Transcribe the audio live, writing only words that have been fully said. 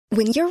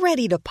When you're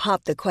ready to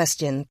pop the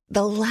question,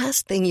 the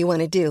last thing you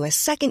want to do is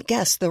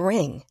second-guess the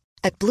ring.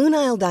 At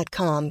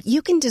BlueNile.com,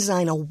 you can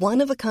design a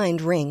one-of-a-kind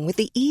ring with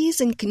the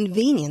ease and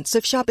convenience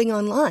of shopping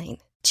online.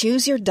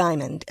 Choose your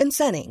diamond and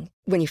setting.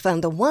 When you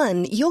find the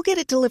one, you'll get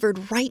it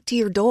delivered right to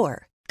your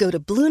door. Go to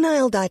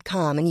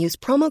BlueNile.com and use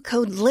promo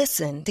code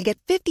LISTEN to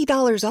get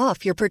 $50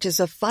 off your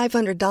purchase of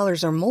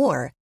 $500 or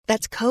more.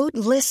 That's code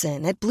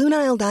LISTEN at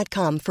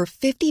BlueNile.com for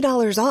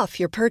 $50 off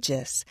your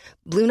purchase.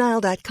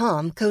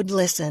 BlueNile.com, code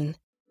LISTEN.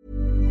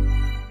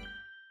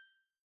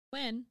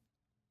 When?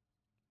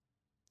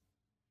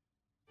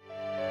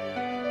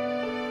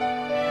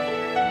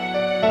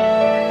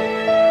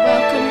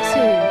 Welcome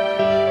to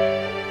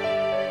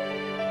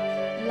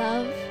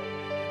Love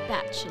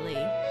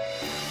Bachelor.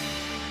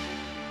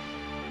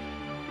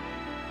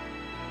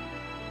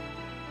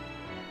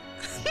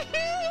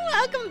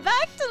 Welcome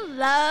back to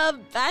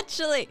Love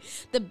Bachelor,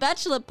 the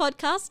Bachelor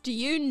podcast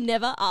you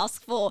never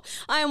ask for.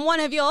 I am one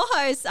of your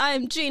hosts. I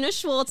am Gina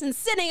Schwartz, and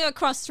sitting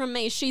across from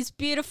me, she's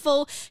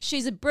beautiful,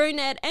 she's a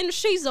brunette, and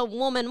she's a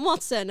woman.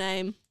 What's her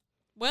name?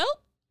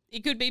 Well,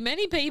 it could be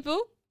many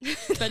people,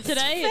 but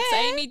today it's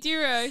Amy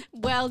Duro.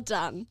 Well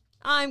done.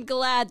 I'm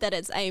glad that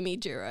it's Amy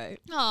Duro.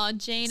 Oh,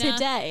 Gina.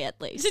 Today, at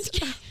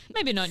least.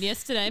 Maybe not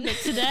yesterday, but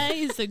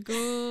today is a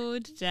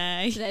good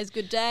day. Today's a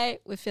good day.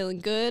 We're feeling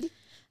good.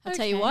 I'll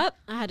tell you what,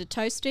 I had a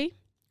toasty.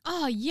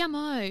 Oh,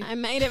 yummo. I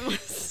made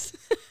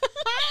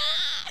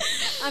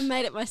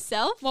it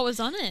myself. What was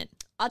on it?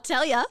 I'll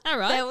tell you. All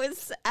right. There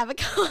was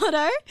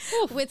avocado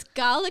with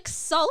garlic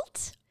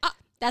salt.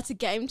 That's a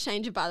game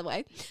changer, by the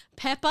way.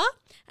 Pepper.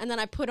 And then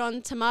I put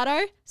on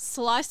tomato,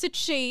 slice of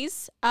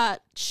cheese,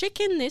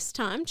 chicken this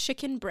time,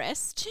 chicken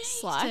breast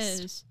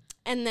sliced.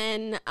 And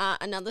then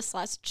another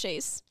slice of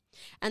cheese.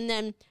 And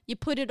then you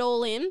put it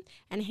all in,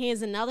 and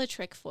here's another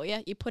trick for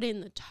you. You put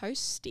in the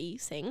toasty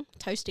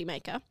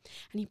maker,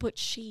 and you put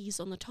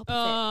cheese on the top of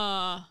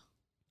it.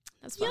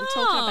 That's what I'm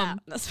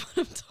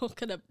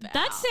talking about.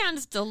 That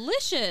sounds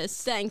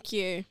delicious. Thank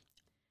you.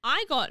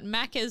 I got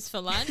Macca's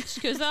for lunch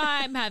because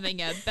I'm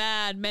having a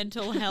bad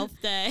mental health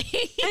day.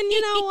 And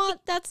you know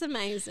what? That's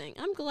amazing.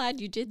 I'm glad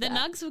you did that. The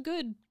nugs were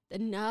good. The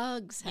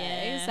nugs,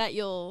 hey? Yeah. Is that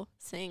your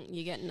thing?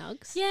 You get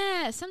nugs?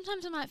 Yeah,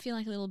 sometimes I might feel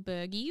like a little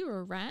burgie or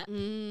a wrap.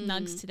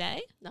 Nugs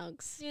today.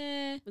 Nugs.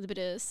 Yeah. With a bit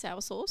of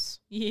sour sauce.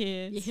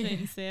 Yeah, sweet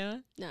and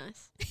sour.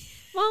 Nice.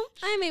 Well,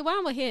 Amy,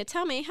 while we're here,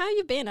 tell me, how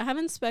you been? I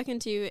haven't spoken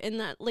to you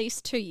in at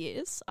least 2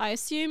 years. I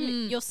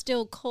assume you're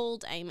still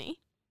called Amy.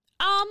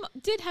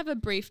 Did have a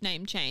brief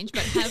name change,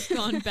 but have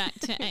gone back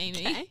to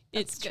Amy. Okay,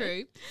 it's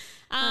true.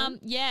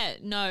 Yeah,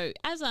 no,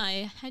 as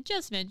I had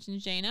just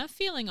mentioned, Gina,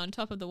 feeling on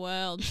top of the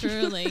world,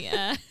 truly.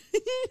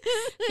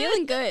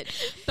 Feeling good.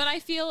 But I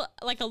feel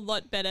like a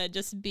lot better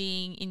just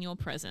being in your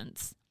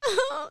presence.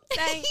 Oh,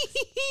 thanks.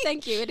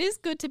 Thank you. It is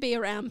good to be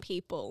around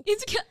people.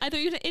 I thought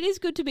it is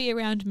good to be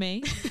around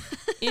me.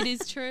 It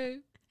is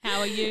true.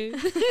 How are you?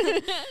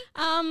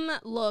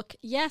 Look,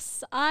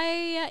 yes,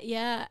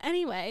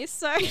 anyway,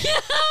 so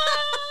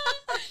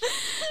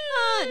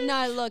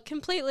no, look,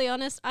 completely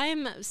honest, I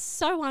am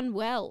so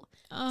unwell.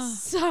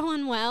 So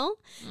unwell.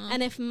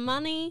 And if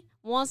money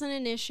wasn't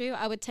an issue,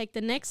 I would take the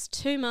next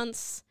 2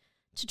 months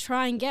to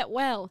try and get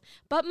well.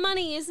 But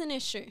money is an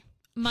issue.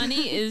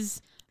 Money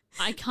is,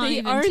 I can't the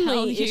even only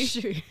tell you.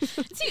 issue. It's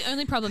the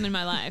only problem in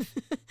my life.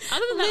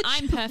 Other than that,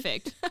 I'm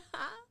perfect.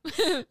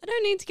 I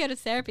don't need to go to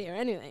therapy or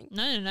anything.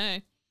 No.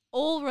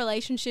 All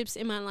relationships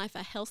in my life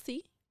are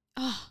healthy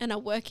and are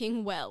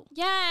working well.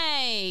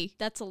 Yay.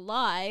 That's a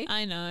lie.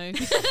 I know.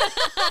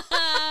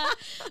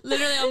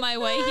 Literally on my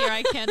way here,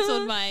 I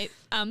cancelled my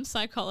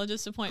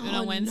psychologist appointment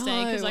on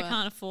Wednesday because I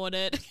can't afford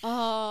it.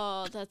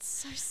 Oh, that's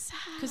so sad.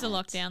 Because of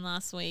lockdown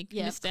last week.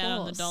 Yeah, missed out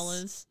on the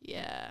dollars.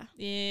 Yeah.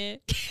 Yeah.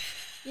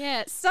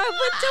 Yeah, so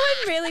we're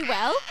doing really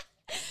well.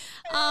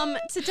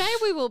 Today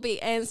we will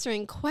be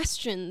answering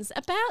questions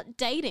about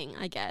dating,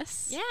 I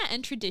guess. Yeah,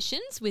 and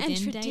traditions within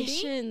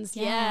traditions,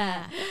 dating.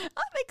 Yeah.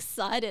 I'm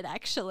excited,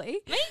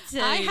 actually. Me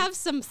too. I have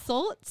some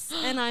thoughts,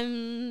 and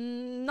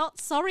I'm not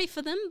sorry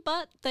for them,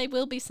 but they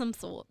will be some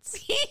thoughts.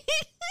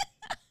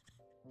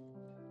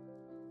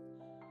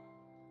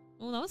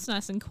 Oh, that was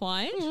nice and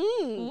quiet.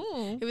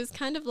 Ooh. It was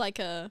kind of like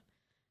a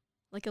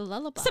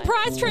lullaby.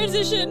 Surprise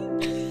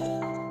transition.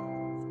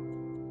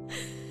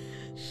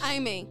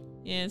 Amy.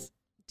 Yes.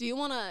 Do you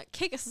want to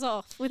kick us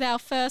off with our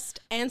first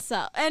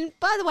answer? And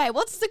by the way,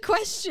 what's the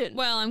question?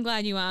 Well, I'm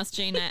glad you asked,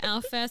 Gina.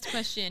 Our first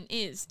question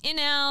is,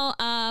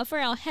 for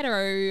our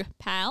hetero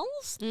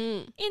pals,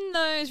 in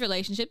those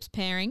relationships,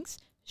 pairings,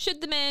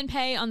 should the man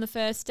pay on the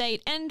first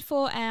date? And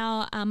for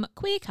our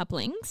queer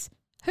couplings,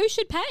 who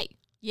should pay?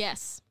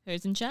 Yes.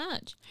 Who's in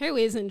charge? Who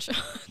is in charge?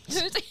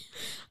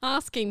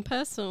 Asking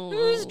personally.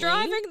 Who's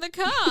driving the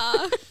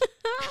car?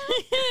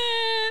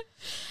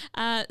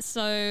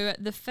 So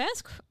the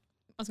first, I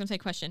was going to say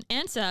question,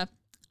 answer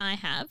I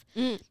have.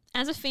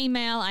 As a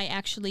female, I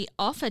actually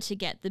offer to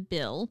get the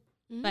bill,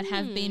 but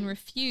have been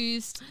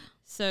refused,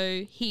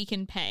 so he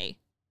can pay.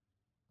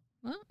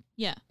 What?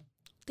 Yeah.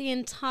 The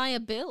entire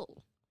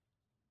bill.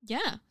 Yeah,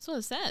 that's what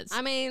it says.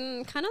 I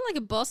mean, kind of like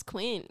a boss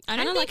queen. I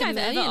don't Kinda think like a I've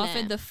ever millionaire.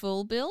 offered the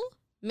full bill.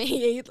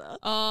 Me either.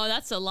 Oh,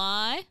 that's a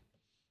lie.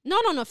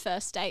 Not on a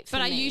first date for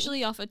But I me.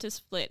 usually offer to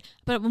split.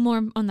 But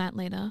more on that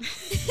later.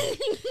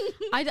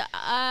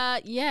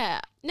 Yeah.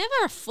 Never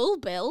a full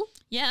bill.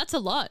 Yeah, that's a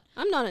lot.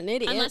 I'm not an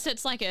idiot. Unless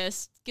it's like a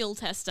skill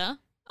tester.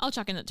 I'll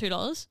chuck in at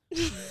 $2.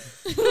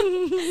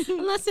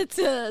 Unless it's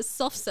a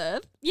soft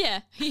serve.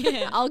 Yeah.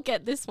 Yeah. I'll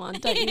get this one.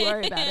 Don't you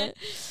worry about it.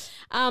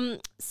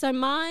 So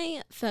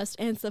my first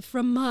answer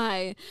from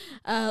my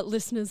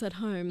listeners at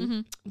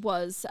home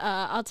was,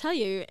 I'll tell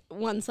you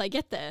once I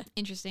get there.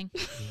 Interesting.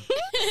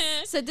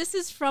 So this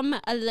is from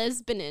a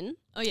lesbian.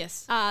 Oh,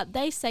 yes.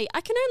 They say,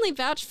 I can only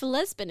vouch for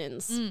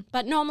lesbians,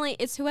 but normally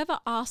it's whoever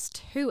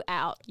asked who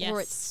out Yes.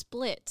 or it's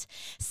split.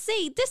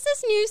 See, this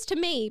is news to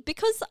me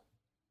because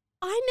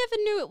I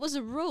never knew it was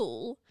a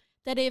rule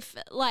that if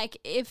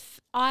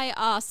I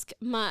ask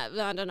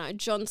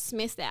John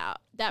Smith out,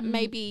 that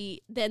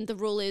maybe then the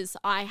rule is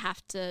I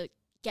have to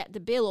get the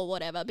bill or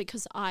whatever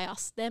because I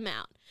asked them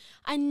out.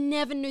 I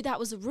never knew that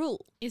was a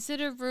rule. Is it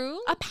a rule?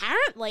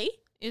 Apparently.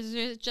 Is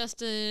it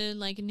just a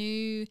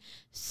new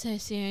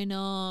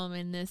socio-norm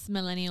in this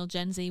millennial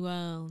Gen Z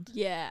world?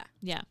 Yeah.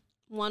 Yeah.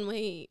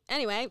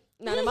 Anyway,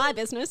 none of my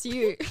business.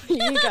 You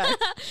go.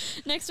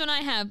 Next one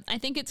I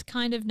think it's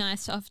kind of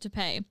nice to offer to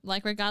pay.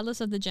 Like, regardless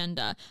of the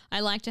gender, I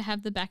like to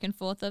have the back and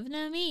forth of,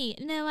 no, me,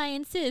 no, I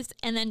insist,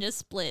 and then just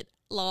split.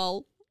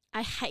 Lol.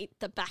 I hate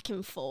the back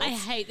and forth. I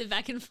hate the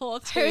back and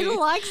forth Who too.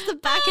 likes the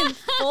back and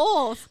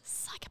forth?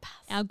 Psychopath.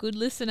 Our good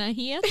listener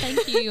here.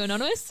 Thank you,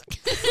 Anonymous.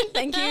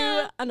 Thank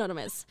you,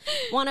 Anonymous.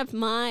 One of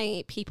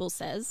my people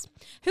says,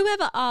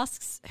 whoever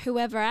asks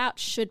whoever out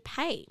should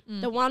pay.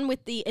 The one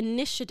with the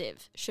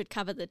initiative should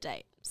cover the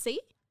date. See?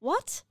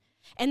 What?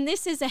 And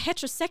this is a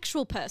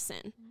heterosexual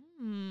person.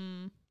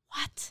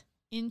 What?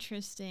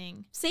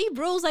 Interesting. See,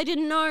 rules I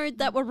didn't know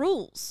that were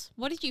rules.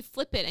 What did you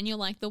flip it and you're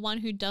like, the one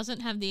who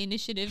doesn't have the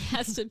initiative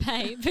has to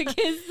pay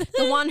because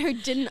The one who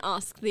didn't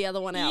ask the other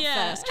one out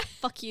Yeah. first.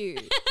 Fuck you.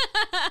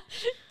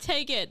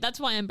 take it. That's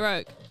why I'm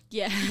broke.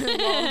 Yeah.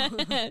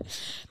 Well,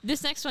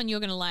 This next one you're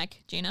going to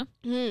like, Gina.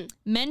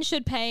 Men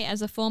should pay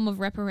as a form of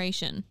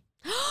reparation.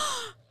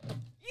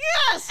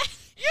 yes!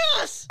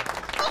 Yes!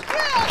 Fuck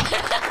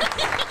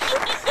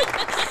yeah!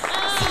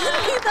 Send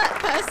me that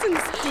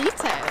person's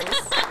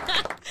details.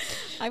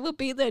 I will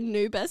be their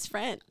new best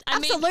friend. I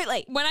mean,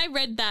 Absolutely. when I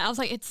read that, I was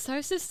like, it's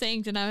so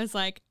succinct. And I was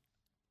like,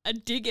 I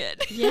dig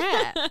it.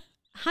 Yeah.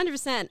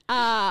 100%.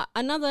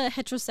 Another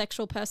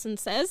heterosexual person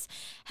says,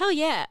 hell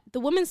yeah, the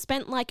woman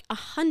spent like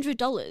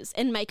 $100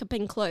 in makeup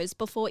and clothes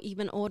before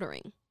even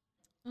ordering.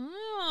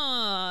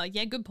 Oh,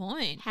 yeah, good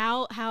point.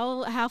 How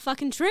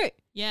fucking true.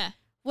 Yeah.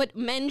 What,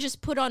 men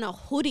just put on a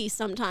hoodie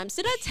sometimes.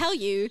 Did I tell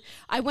you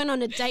I went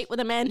on a date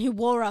with a man who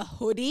wore a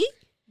hoodie?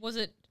 Was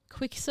it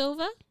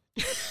Quicksilver?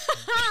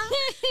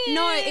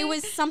 No, it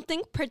was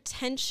something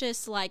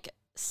pretentious like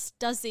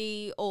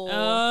Stuzzy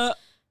or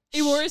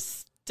He wore a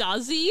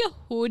Stuzzy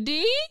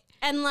hoodie?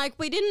 and like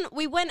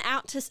we went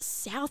out to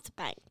South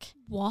Bank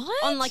What?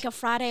 on like a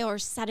Friday or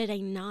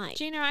Saturday night.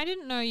 Gina, I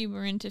didn't know you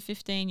were into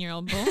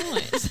 15-year-old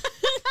boys.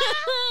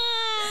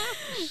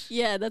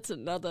 Yeah, that's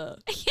another.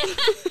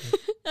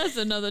 That's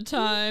another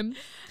time.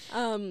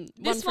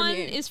 This from one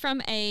you. is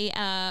from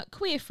a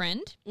queer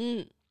friend.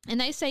 And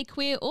they say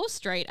queer or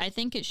straight, I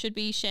think it should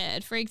be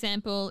shared. For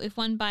example, if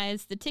one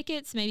buys the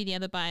tickets, maybe the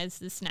other buys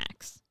the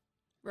snacks.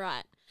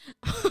 Right.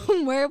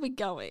 Where are we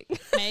going?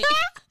 Mate,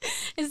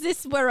 Is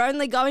this we're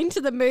only going to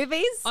the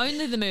movies?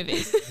 only the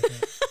movies.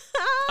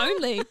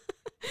 Only.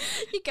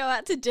 You go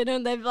out to dinner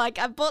and they're like,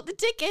 I bought the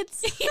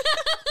tickets.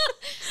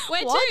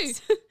 Where What?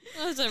 to?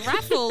 There was a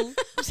raffle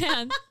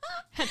down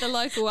at the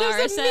local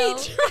There's a RSL.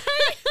 meat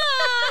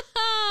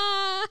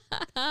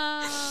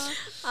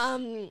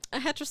A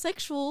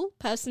heterosexual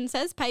person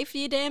says, pay for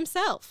your damn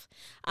self.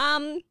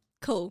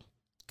 Cool.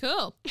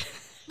 Cool.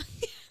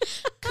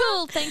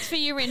 Cool. Thanks for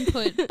your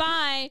input.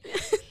 Bye.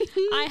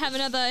 I have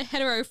another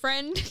hetero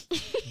friend.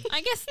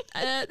 I guess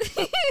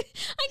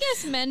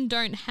men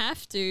don't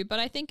have to, but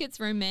I think it's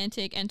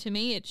romantic, and to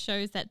me, it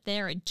shows that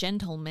they're a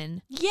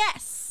gentleman.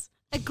 Yes.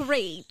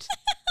 Agreed.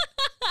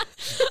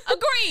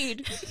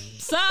 Agreed,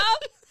 sir.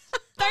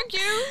 Thank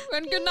you,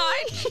 and good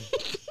night.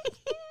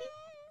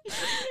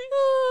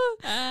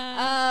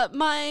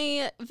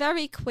 My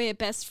very queer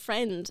best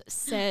friend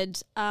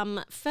said,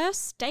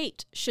 first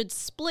date should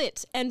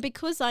split, and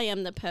because I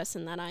am the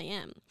person that I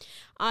am,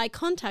 I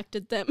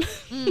contacted them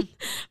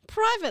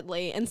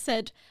privately and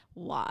said,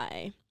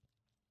 why?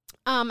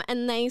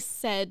 And they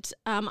said,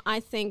 I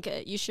think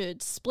you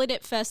should split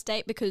it first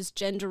date because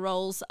gender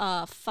roles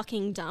are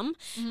fucking dumb.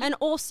 And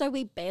also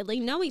we barely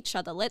know each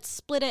other. Let's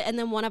split it and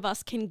then one of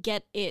us can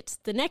get it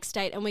the next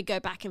date and we go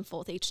back and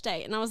forth each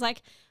date. And I was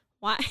like,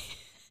 why?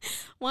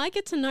 Why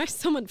get to know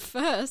someone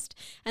first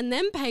and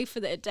then pay for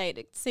their date?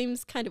 It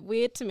seems kind of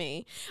weird to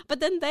me. But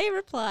then they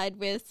replied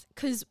with,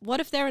 because what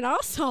if they're an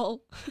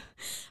asshole?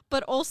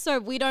 But also,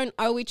 we don't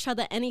owe each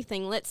other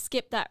anything. Let's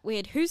skip that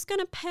weird who's going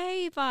to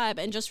pay vibe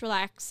and just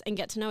relax and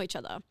get to know each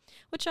other,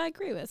 which I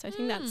agree with. I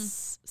think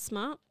that's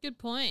smart. Good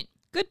point.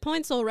 Good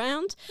points all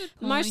round. Good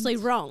Mostly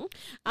points. wrong.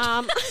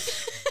 A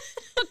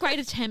great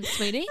attempt,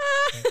 sweetie.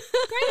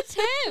 Great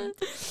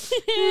attempt.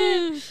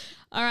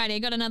 Alrighty, I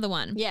got another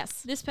one.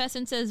 Yes. This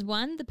person says,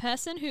 1, the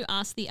person who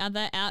asked the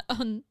other out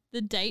on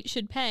the date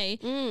should pay.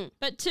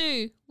 But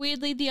 2,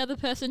 weirdly, the other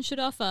person should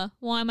offer.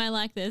 Why am I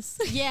like this?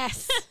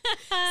 Yes.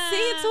 See,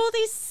 it's all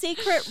these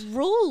secret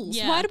rules.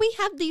 Yeah. Why do we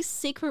have these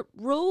secret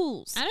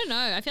rules? I don't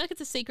know. I feel like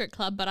it's a secret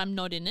club, but I'm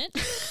not in it.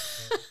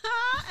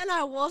 And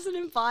I wasn't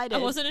invited. I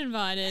wasn't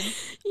invited,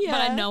 Yeah.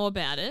 but I know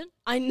about it.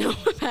 I know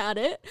about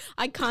it.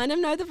 I kind of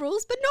know the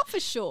rules, but not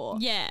for sure.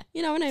 Yeah.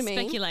 You know what I mean?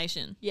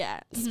 Speculation. Yeah,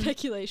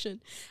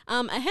 speculation.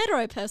 A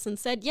hetero person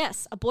said,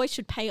 yes, a boy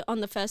should pay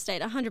on the first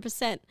date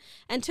 100%.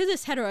 And to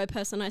this hetero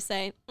person, I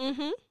say,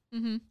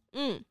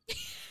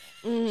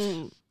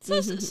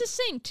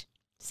 Succinct.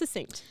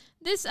 Succinct.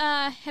 This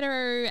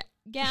hetero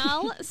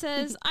gal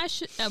says, I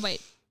should... Oh,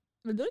 wait.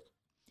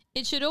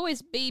 It should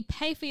always be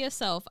pay for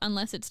yourself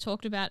unless it's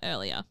talked about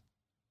earlier.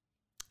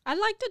 I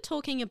liked it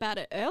talking about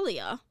it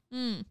earlier.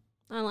 Mm.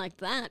 I like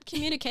that.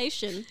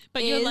 Communication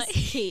But is you're like-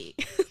 key.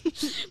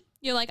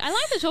 You're like, I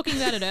like the talking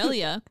about it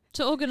earlier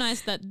to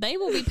organise that they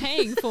will be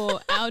paying for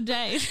our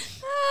date.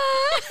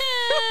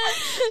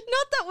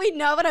 Not that we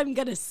know what I'm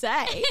going to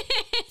say.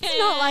 It's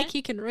not like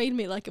you can read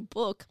me like a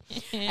book.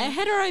 A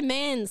hetero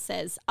man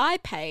says, I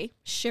pay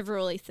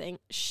chivalry thing.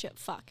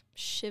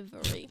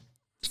 Chivalry.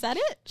 Is that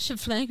it?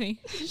 Chivalry.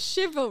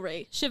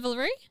 Chivalry.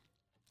 Chivalry?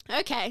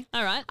 Okay.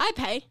 All right. I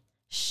pay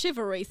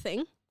chivalry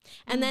thing.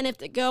 And then if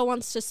the girl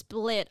wants to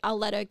split, I'll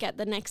let her get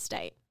the next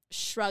date.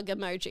 Shrug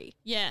emoji.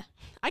 Yeah.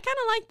 I kind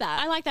of like that.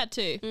 I like that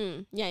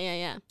too.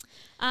 Yeah.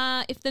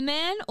 If the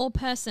man or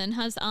person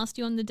has asked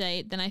you on the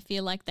date, then I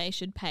feel like they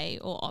should pay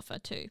or offer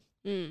too.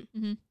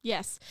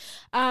 Yes.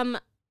 One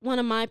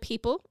of my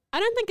people, I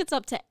don't think it's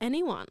up to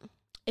anyone.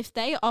 If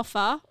they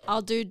offer,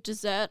 I'll do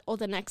dessert or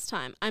the next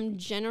time. I'm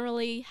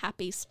generally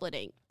happy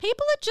splitting.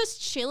 People are just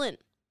chilling.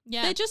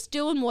 Yeah. They're just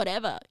doing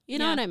whatever. You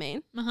know Yeah. what I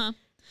mean? Uh-huh.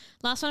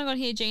 Last one I got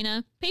here,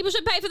 Gina. People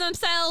should pay for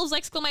themselves!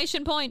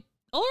 Exclamation point.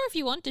 Or if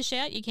you want to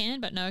shout, you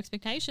can, but no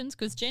expectations,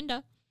 because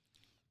gender.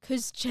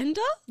 Because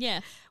gender? Yeah.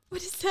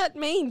 What does that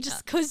mean?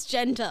 Just because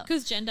gender.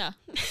 Because gender.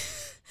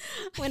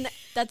 When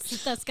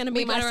that's going to be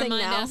We've my got to thing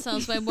remind now.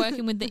 ourselves we're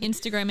working with the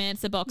Instagram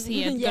answer box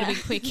here. It's got to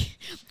be quick.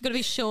 Got to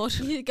be short.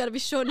 You got to be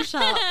short and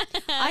sharp.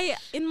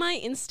 In my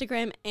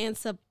Instagram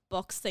answer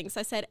box things,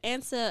 I said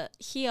answer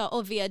here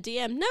or via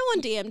DM. No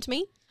one DM'd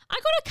me. I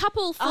got a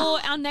couple for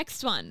our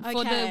next one, for the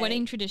Okay.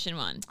 wedding tradition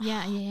one.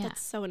 Yeah.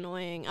 That's so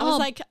annoying. I was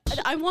like,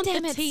 I want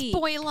Damn the it, tea.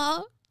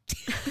 spoiler.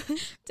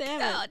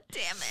 Damn it. Oh,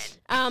 damn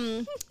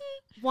it.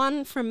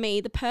 One from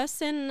me. The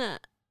person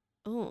that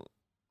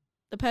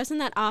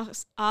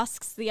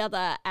asks the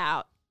other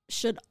out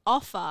should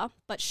offer,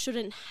 but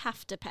shouldn't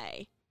have to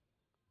pay,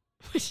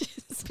 which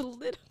is a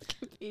little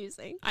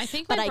confusing. I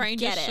think But my I brain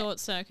get just it.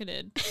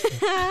 short-circuited.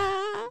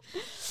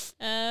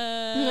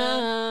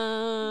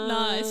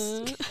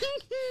 Nice.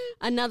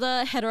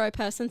 Another hetero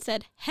person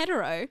said,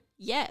 hetero,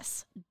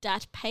 yes,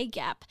 dat pay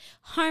gap,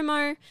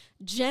 homo,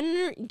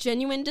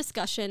 genuine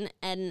discussion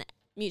and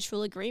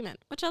mutual agreement,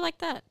 which I like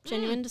that.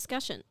 Genuine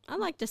discussion. I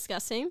like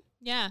discussing.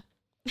 Yeah.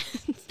 I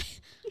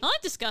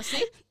like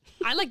disgusting.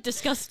 I like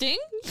disgusting.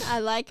 I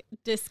like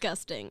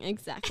disgusting.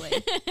 Exactly.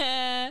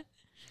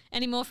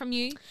 Any more from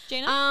you,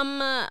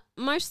 Gina?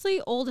 Mostly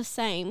all the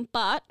same,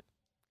 but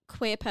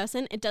queer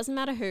person, it doesn't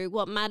matter who.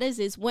 What matters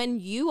is when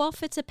you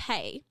offer to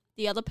pay,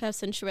 the other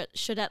person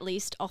should at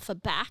least offer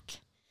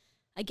back.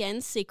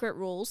 Again, secret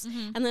rules.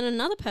 And then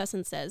another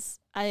person says,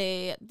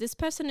 this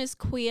person is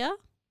queer,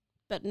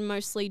 but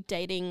mostly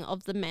dating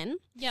of the men.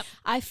 Yep.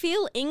 I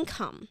feel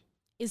income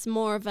is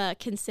more of a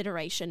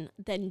consideration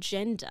than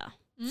gender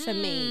for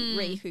me,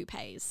 re who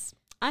pays.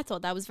 I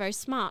thought that was very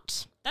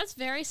smart. That's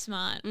very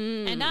smart.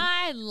 And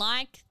I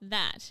like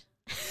that.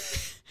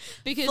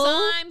 Because Full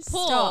I'm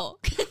poor.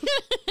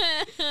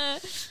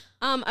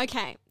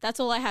 Okay, that's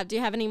all I have. Do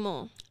you have any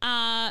more?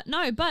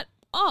 No, but,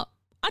 I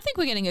think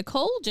we're getting a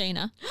call,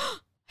 Gina.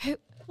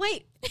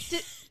 Wait,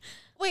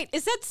 wait,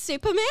 is that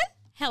Superman?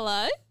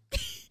 Hello?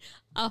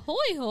 Ahoy,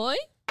 hoy.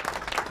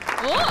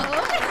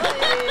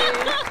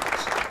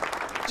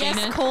 Yes,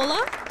 Gina.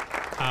 caller.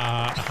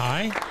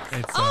 Hi.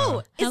 It's, Is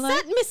Hello?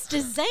 that Mr.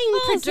 Zane,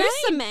 producer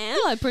Zane. man?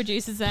 Hello,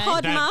 producer Zane.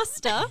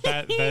 Podmaster.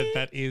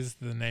 that is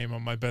the name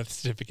on my birth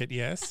certificate.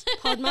 Yes.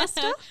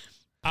 Podmaster?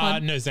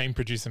 No, Zane,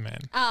 producer man.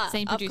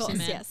 Zane, of producer course,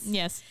 man. yes.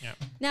 Yes. Yeah.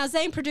 Now,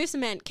 Zane, producer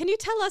man, can you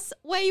tell us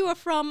where you are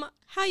from,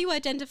 how you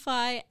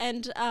identify,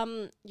 and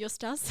your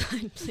star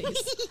sign,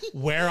 please?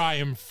 Where I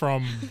am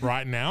from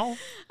right now.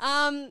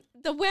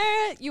 The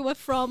where you are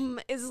from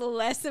is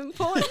less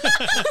important.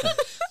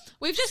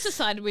 We've just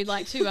decided we'd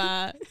like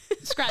to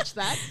scratch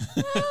that.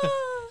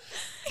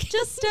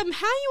 just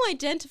how you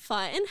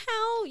identify and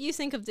how you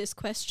think of this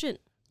question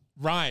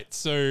Right.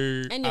 So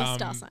and your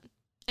star sign.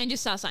 And your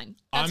star sign.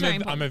 That's very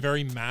important. I'm a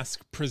very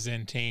masc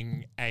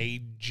presenting,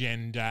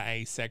 agender,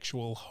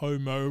 asexual,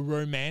 homo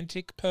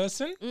romantic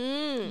person.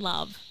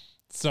 Love.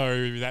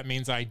 So that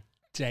means I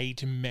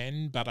date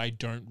men, but I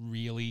don't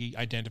really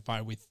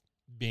identify with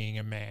being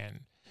a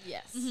man.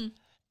 Yes. Mm-hmm.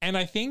 And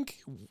I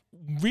think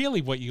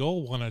really what you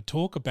all want to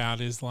talk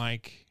about is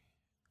like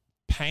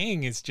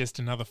paying is just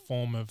another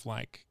form of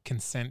like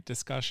consent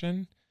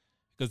discussion,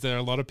 because there are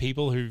a lot of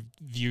people who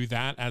view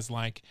that as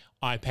like,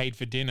 I paid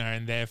for dinner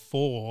and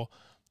therefore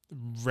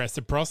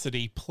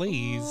reciprocity,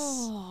 please.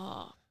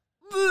 Oh.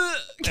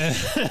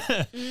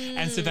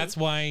 And so that's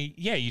why,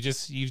 yeah, you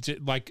just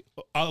like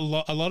a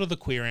lot of the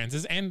queer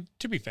answers, and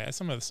to be fair,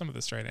 some of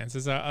the straight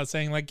answers are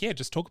saying like, yeah,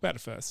 just talk about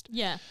it first.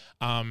 Yeah.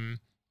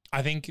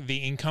 I think the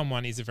income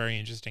one is a very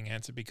interesting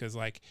answer, because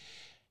like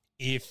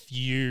if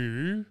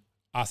you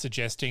are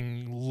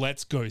suggesting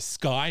let's go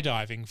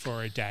skydiving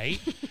for a date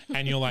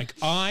and you're like,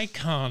 I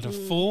can't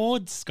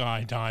afford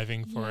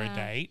skydiving for a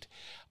date,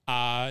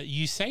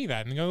 you say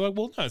that and go like,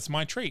 well, no, it's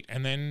my treat.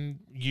 And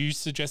then you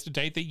suggest a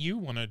date that you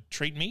want to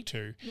treat me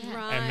to,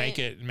 Right. and make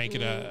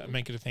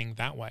it a thing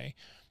that way.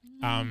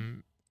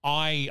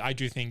 I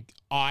do think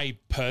I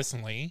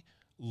personally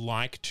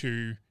like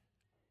to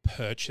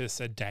purchase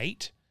a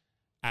date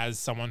as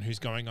someone who's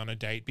going on a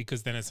date,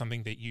 because then it's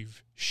something that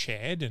you've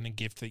shared and a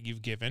gift that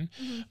you've given.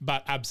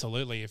 But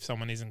absolutely, if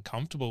someone isn't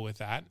comfortable with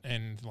that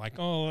and like,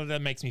 oh,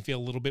 that makes me feel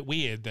a little bit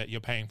weird that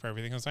you're paying for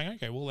everything, I was like,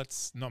 okay, well,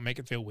 let's not make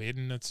it feel weird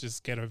and let's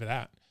just get over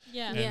that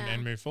Yeah.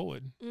 and move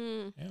forward.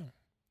 Mm. Yeah.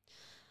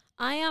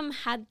 I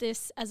had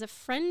this as a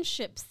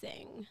friendship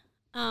thing,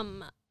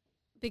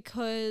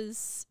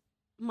 because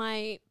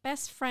my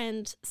best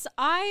friend, so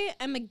I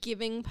am a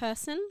giving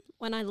person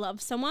when I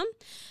love someone.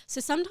 So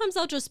sometimes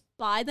I'll just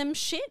buy them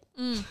shit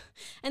and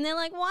they're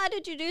like, why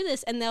did you do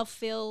this? And they'll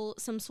feel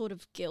some sort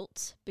of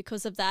guilt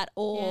because of that,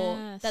 or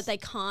Yes. that they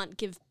can't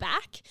give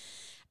back.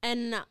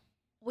 And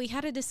we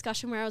had a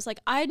discussion where I was like,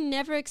 I'd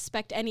never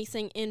expect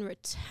anything in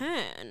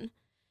return,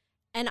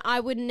 and I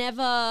would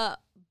never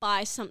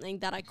buy something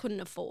that I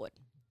couldn't afford.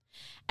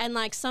 And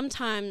like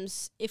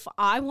sometimes if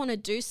I want to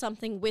do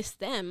something with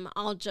them,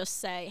 I'll just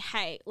say,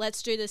 hey,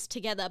 let's do this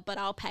together, but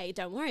I'll pay.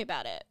 Don't worry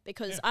about it,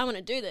 because I want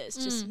to do this,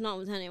 just not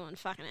with anyone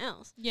fucking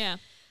else. Yeah.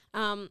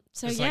 So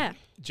It's yeah. like,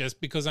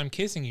 just because I'm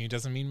kissing you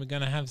doesn't mean we're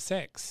going to have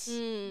sex.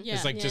 Yeah.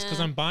 It's like, just because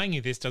Yeah. I'm buying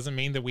you this doesn't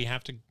mean that we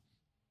have to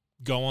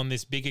go on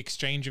this big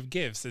exchange of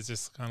gifts. It's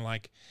just kind of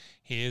like,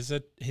 here's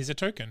a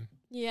token.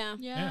 Yeah.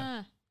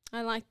 Yeah.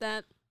 I like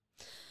that.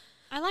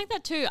 I like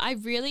that too. I'm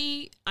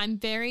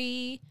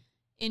very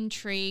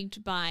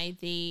intrigued by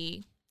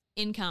the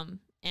income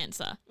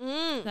answer.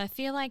 I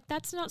feel like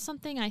that's not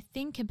something I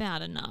think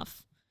about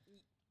enough.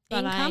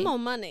 But Income or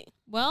money?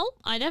 Well,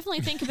 I definitely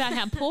think about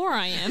how poor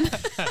I am.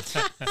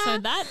 So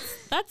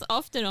that's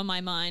often on my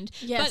mind.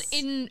 Yes. But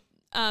in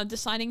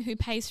deciding who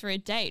pays for a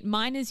date,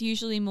 mine is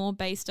usually more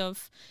based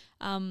off,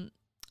 I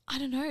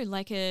don't know,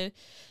 like a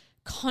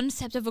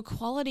concept of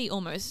equality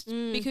almost.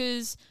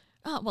 Because,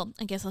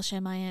 I guess I'll share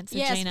my answer,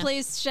 Yes, Gina.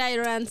 please share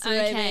your answer,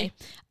 Okay. Amy.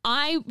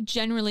 I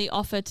generally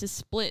offer to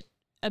split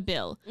a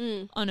bill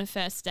on a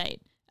first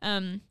date,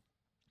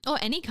 or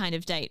any kind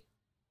of date.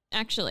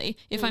 Actually,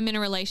 if I'm in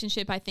a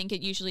relationship, I think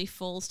it usually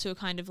falls to a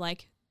kind of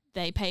like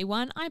they pay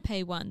one, I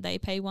pay one, they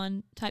pay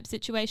one type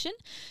situation.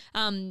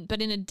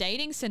 But in a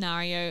dating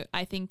scenario,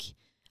 I think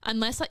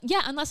unless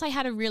I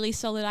had a really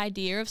solid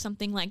idea of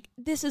something like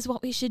this is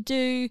what we should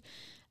do,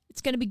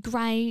 it's going to be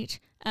great.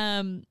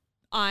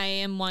 I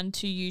am one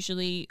to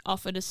usually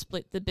offer to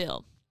split the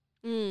bill.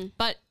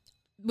 But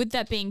with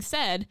that being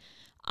said,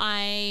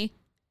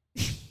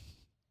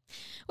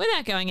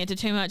 without going into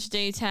too much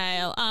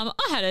detail, I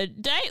had a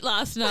date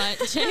last night,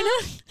 Gina.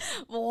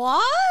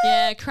 What?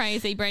 Yeah,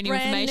 crazy. Brand new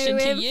Brand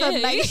information new to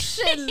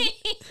information.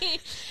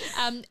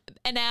 you.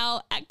 And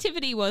our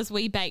activity was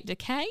we baked a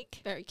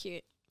cake, Very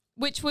cute.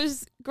 which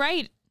was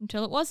great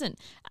until it wasn't.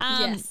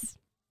 Yes.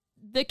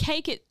 The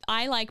cake,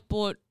 I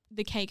bought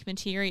the cake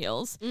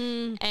materials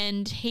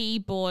and he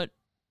bought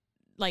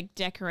like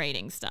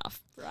decorating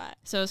stuff. Right.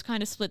 So it was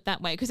kind of split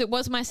that way because it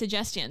was my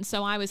suggestion.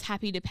 So I was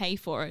happy to pay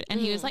for it. And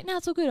he was like, no,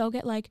 it's all good. I'll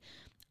get like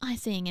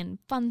icing and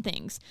fun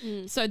things.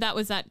 So that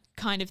was that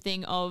kind of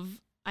thing of,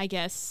 I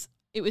guess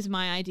it was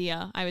my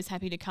idea. I was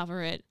happy to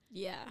cover it.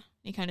 Yeah.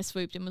 He kind of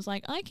swooped and was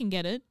like, I can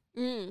get it.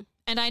 Mm.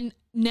 And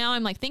now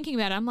I'm like thinking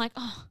about it. I'm like,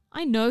 oh,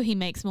 I know he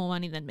makes more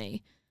money than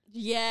me.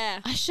 Yeah.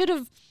 I should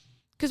have,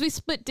 because we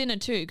split dinner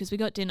too, because we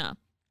got dinner.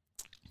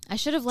 I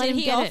should have let Did him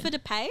he get offer it. to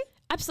pay?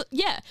 Absolutely,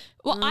 yeah.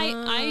 Well,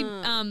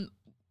 I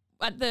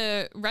at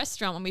the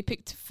restaurant when we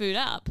picked food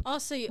up, Oh,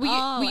 so you, we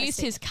I used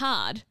see. his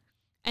card,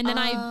 and then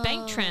I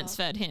bank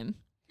transferred him.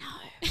 No.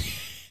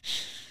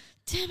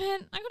 Damn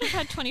it! I could have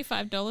had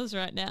 $25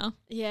 right now.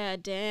 Yeah,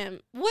 damn.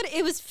 What?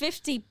 It was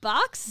 $50?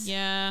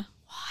 Yeah,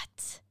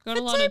 What? Got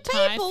For a lot two of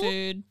Thai people?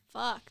 food.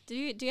 Fuck. Do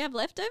you have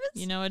leftovers?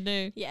 You know I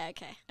do. Yeah,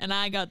 okay. And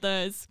I got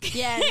those.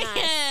 Yeah, nice.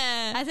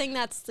 Yeah. I think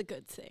that's the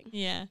good thing.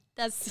 Yeah.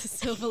 That's the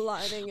silver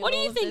lining. What do of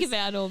all you of think this.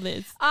 about all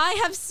this? I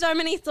have so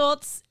many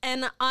thoughts,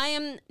 and I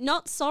am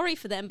not sorry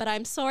for them, but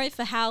I'm sorry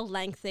for how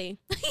lengthy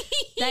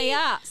they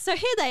are. So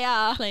here they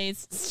are.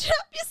 Please.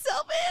 Strap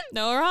yourself in.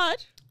 No, all right.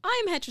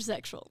 I am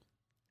heterosexual.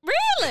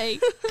 Really?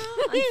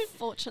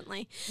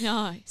 Unfortunately.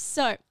 No.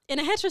 So, in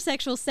a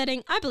heterosexual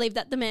setting, I believe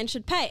that the man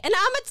should pay. And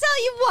I'm going to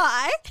tell you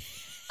why.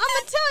 I'm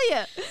going to tell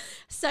you.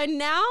 So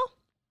now,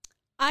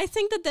 I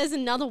think that there's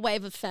another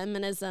wave of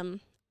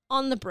feminism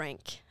on the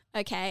brink,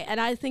 okay?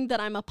 And I think that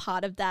I'm a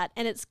part of that.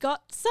 And it's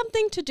got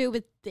something to do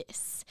with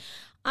this.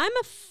 I'm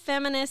a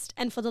feminist,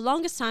 and for the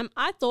longest time,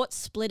 I thought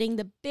splitting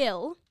the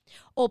bill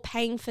or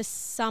paying for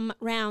some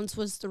rounds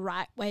was the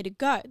right way to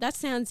go. That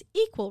sounds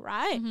equal,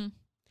 right? Mm-hmm.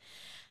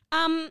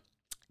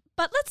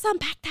 But let's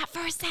unpack that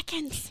for a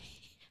second.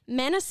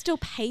 Men are still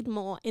paid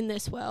more in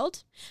this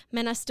world.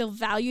 Men are still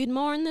valued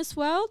more in this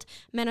world.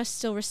 Men are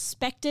still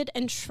respected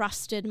and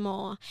trusted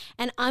more.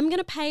 And I'm going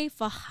to pay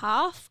for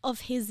half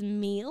of his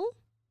meal?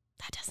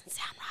 That doesn't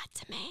sound right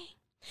to me.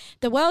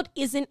 The world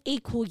isn't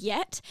equal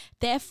yet.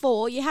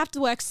 Therefore, you have to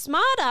work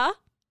smarter,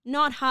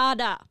 not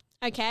harder.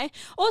 Okay?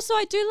 Also,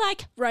 I do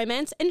like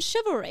romance and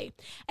chivalry.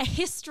 A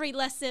history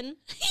lesson.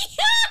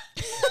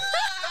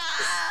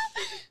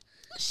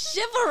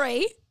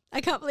 Chivalry. I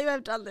can't believe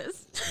I've done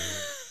this.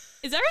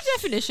 Is there a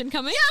definition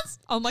coming? Yes.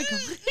 Oh my God.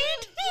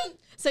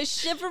 So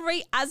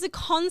chivalry as a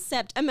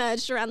concept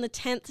emerged around the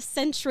 10th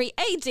century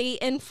AD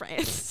in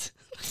France.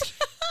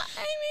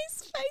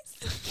 Amy's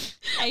face.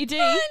 AD.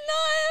 Oh,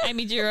 no.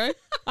 Amy Duro.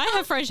 I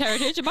have French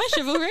heritage. Am I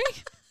chivalry?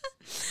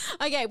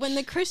 Okay, when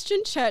the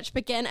Christian church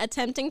began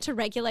attempting to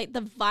regulate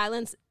the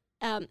violence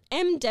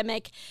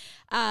endemic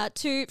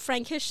to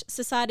Frankish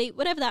society,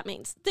 whatever that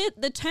means.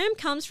 The term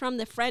comes from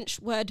the French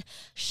word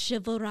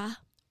chivalra,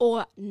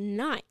 or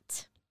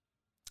knight,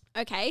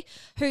 okay,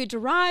 who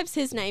derives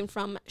his name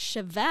from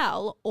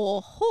cheval,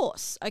 or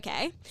horse,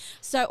 okay?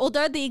 So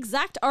although the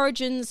exact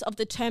origins of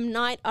the term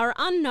knight are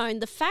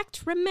unknown, the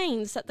fact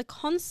remains that the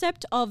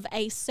concept of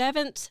a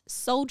servant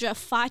soldier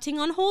fighting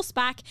on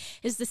horseback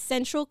is the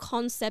central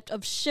concept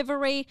of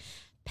chivalry.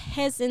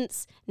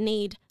 Peasants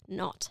need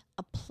not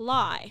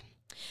apply.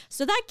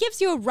 So that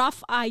gives you a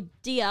rough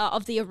idea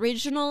of the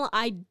original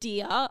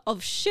idea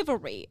of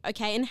chivalry,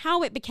 okay, and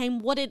how it became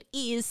what it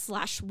is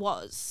 /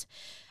 was.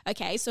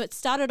 Okay, so it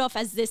started off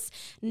as this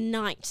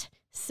knight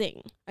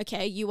thing,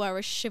 okay? You are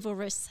a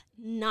chivalrous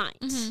knight.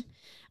 Mm-hmm.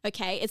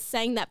 Okay, it's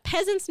saying that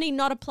peasants need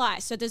not apply.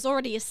 So there's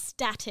already a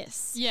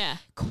status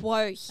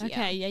quo here.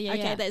 Okay, yeah.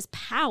 Okay, there's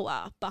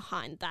power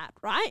behind that,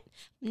 right?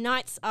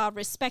 Knights are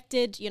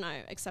respected,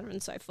 et cetera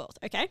and so forth,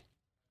 okay?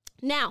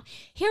 Now,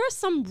 here are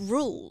some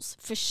rules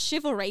for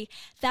chivalry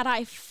that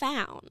I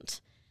found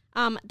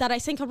that I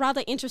think are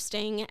rather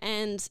interesting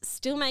and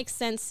still make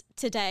sense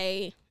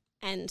today.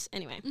 And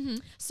anyway,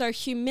 So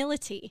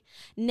humility.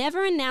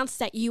 Never announce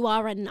that you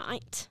are a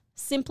knight.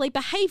 Simply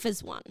behave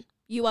as one.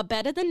 You are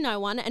better than no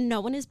one, and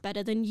no one is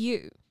better than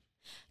you.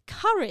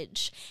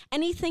 Courage.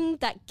 Anything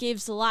that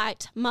gives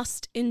light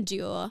must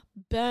endure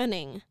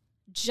burning.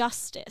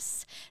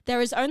 Justice.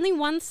 There is only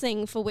one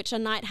thing for which a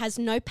knight has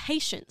no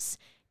patience: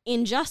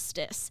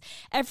 injustice.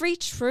 Every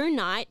true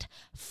knight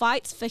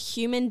fights for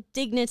human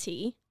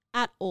dignity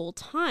at all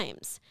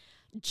times.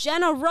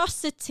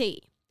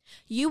 Generosity.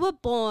 You were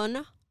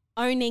born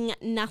owning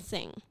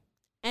nothing,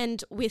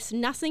 and with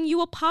nothing you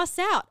will pass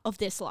out of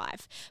this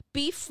life.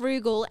 Be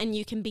frugal and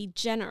you can be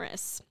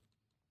generous.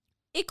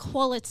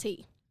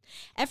 Equality.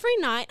 Every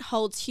knight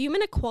holds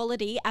human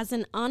equality as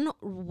an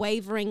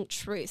unwavering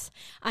truth.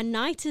 A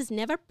knight is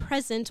never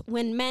present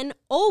when men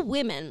or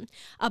women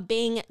are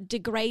being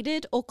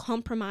degraded or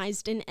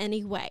compromised in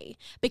any way.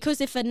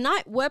 Because if a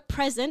knight were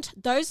present,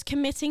 those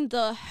committing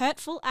the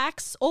hurtful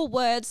acts or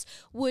words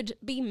would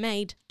be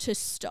made to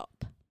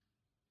stop.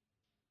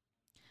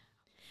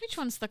 Which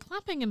one's the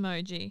clapping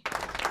emoji?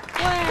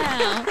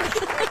 Wow.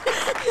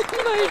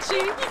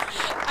 Emoji.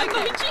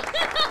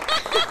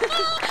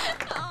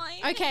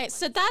 Okay,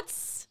 so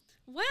that's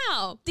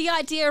Wow. the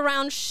idea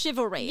around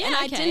chivalry. Yeah, and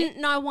I okay.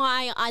 didn't know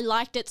why I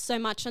liked it so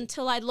much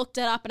until I looked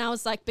it up and I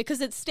was like,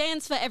 because it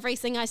stands for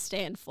everything I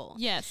stand for.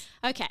 Yes.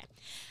 Okay,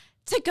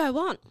 to go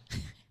on.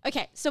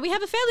 Okay, so we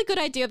have a fairly good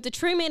idea of the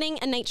true meaning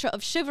and nature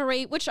of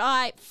chivalry, which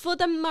I, for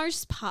the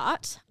most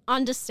part,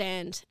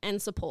 understand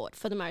and support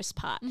for the most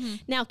part. Mm-hmm.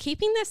 Now,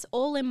 keeping this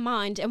all in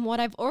mind and what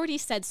I've already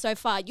said so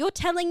far, you're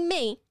telling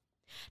me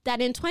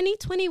that in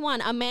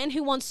 2021, a man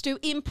who wants to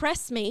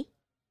impress me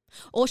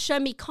or show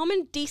me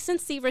common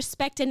decency,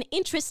 respect, and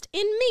interest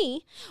in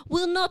me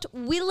will not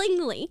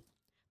willingly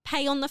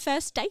pay on the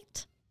first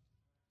date?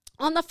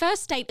 On the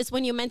first date is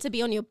when you're meant to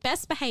be on your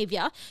best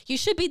behavior. You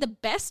should be the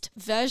best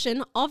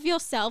version of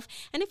yourself.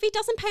 And if he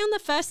doesn't pay on the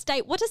first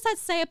date, what does that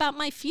say about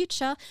my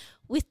future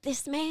with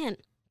this man?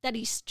 That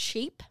he's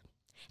cheap,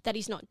 that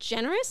he's not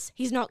generous,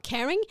 he's not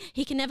caring,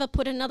 he can never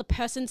put another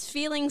person's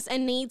feelings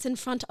and needs in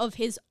front of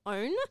his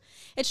own.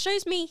 It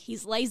shows me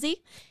he's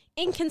lazy,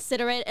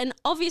 inconsiderate, and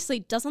obviously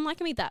doesn't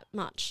like me that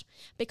much.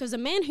 Because a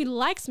man who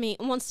likes me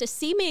and wants to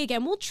see me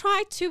again will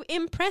try to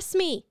impress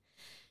me.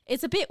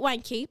 It's a bit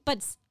wanky,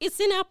 but it's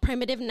in our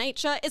primitive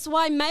nature. It's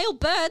why male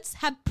birds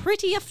have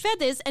prettier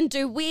feathers and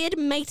do weird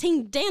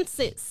mating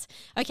dances.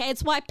 Okay,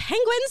 it's why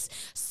penguins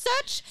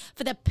search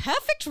for the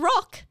perfect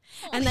rock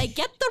and they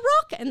get the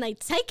rock and they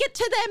take it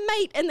to their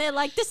mate and they're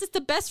like, this is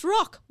the best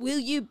rock. Will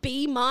you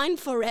be mine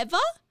forever?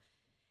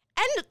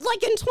 And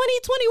like in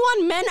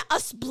 2021, men are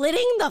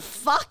splitting the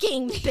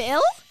fucking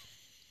bill?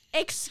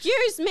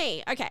 Excuse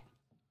me. Okay.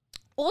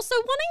 Also,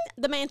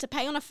 wanting the man to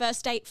pay on a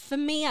first date, for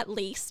me at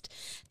least,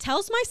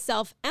 tells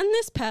myself and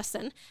this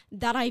person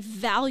that I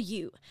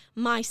value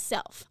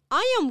myself.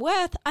 I am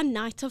worth a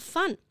night of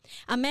fun.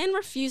 A man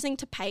refusing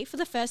to pay for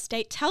the first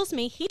date tells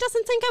me he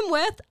doesn't think I'm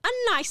worth a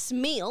nice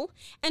meal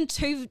and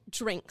 2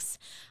 drinks.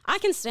 I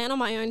can stand on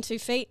my own 2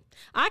 feet.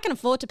 I can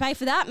afford to pay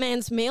for that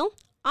man's meal.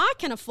 I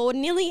can afford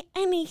nearly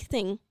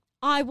anything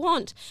I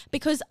want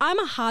because I'm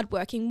a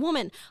hardworking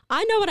woman.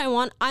 I know what I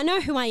want, I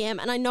know who I am,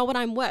 and I know what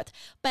I'm worth.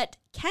 But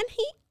can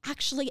he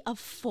actually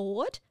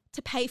afford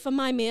to pay for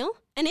my meal?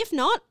 And if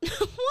not,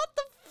 what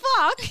the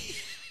fuck?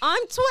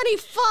 I'm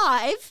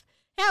 25.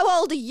 How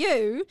old are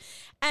you?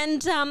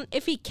 And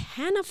if he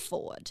can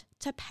afford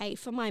to pay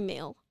for my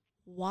meal,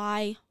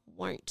 why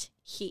won't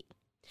he?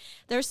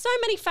 There are so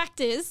many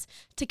factors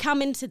to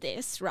come into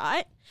this,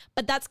 right?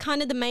 But that's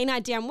kind of the main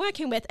idea I'm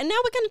working with. And now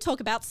we're going to talk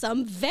about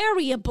some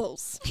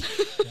variables.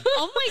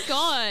 Oh my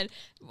God.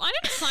 I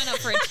didn't sign up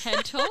for a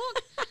TED Talk.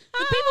 But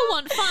people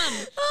want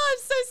fun. Oh, I'm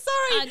so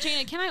sorry.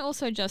 Gina, can I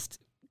also just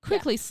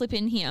quickly slip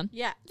in here?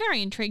 Yeah.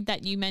 Very intrigued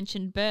that you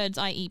mentioned birds,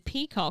 i.e.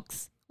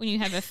 peacocks, when you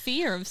have a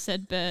fear of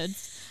said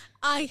birds.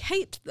 I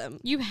hate them.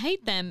 You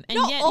hate them. And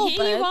Not yet all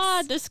here you birds.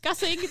 are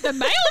discussing the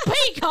male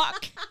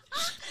peacock.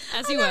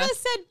 As you I were. never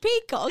said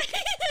peacock.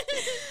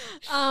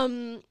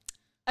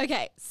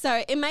 Okay,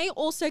 so it may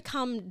also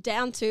come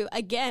down to,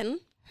 again,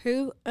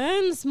 who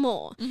earns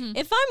more.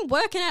 If I'm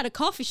working at a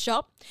coffee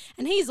shop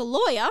and he's a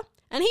lawyer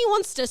and he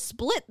wants to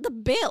split the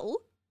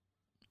bill,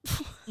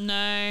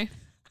 No.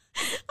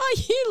 are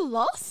you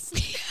lost?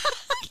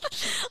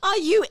 Are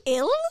you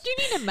ill? Do you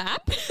need a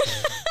map?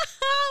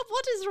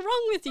 What is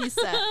wrong with you,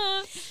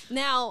 sir?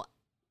 Now,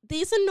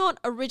 these are not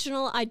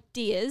original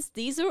ideas.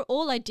 These are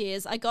all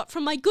ideas I got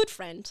from my good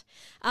friend,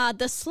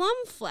 the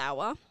Slum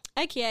Flower,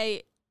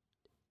 aka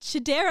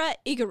Chidera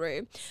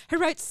Igaru, who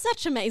wrote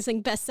such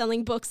amazing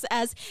best-selling books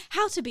as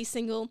How to Be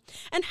Single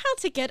and How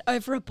to Get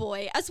Over a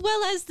Boy, as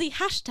well as the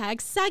hashtag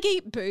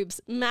Saggy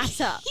Boobs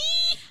Matter.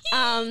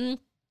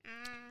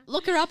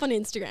 Look her up on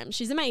Instagram.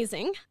 She's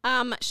amazing.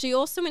 She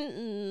also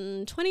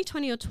in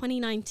 2020 or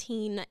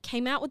 2019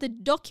 came out with a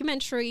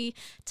documentary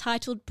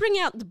titled Bring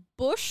Out the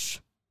Bush.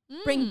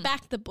 Bring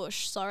Back the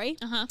Bush, sorry.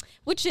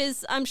 Which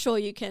is, I'm sure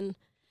you can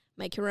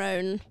make your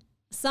own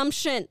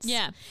assumptions.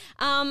 Yeah.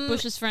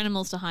 Bushes for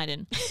animals to hide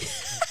in.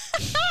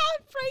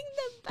 Bring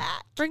them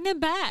back. Bring them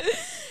back.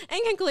 In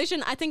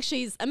conclusion, I think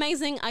she's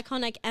amazing,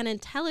 iconic, and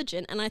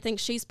intelligent, and I think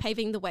she's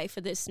paving the way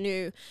for this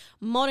new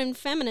modern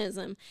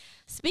feminism.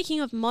 Speaking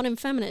of modern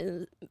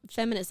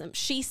feminism,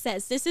 she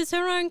says, this is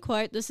her own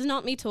quote, this is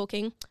not me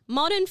talking,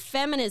 modern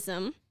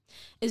feminism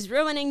is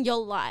ruining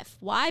your life.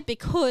 Why?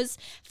 Because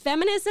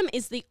feminism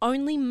is the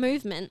only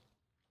movement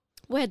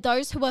where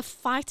those who are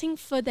fighting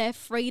for their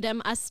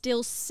freedom are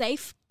still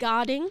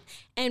safeguarding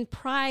and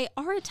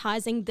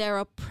prioritizing their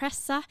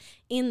oppressor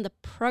in the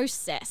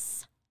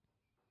process.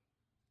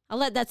 I'll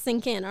let that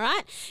sink in, all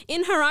right?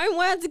 In her own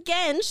words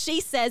again,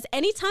 she says,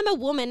 anytime a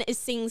woman is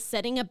seen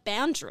setting a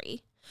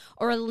boundary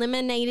or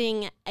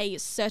eliminating a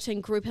certain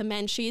group of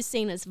men, she is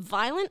seen as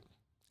violent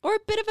or a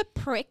bit of a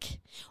prick,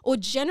 or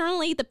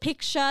generally the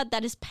picture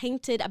that is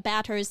painted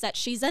about her is that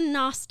she's a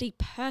nasty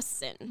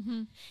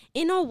person.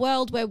 In a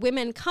world where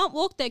women can't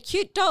walk their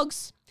cute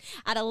dogs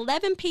at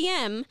 11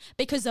 p.m.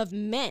 because of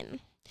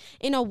men,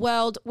 in a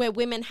world where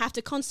women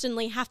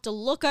constantly have to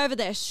look over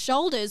their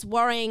shoulders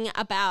worrying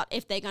about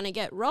if they're going to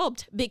get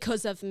robbed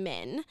because of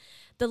men,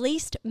 the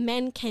least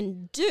men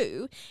can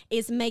do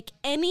is make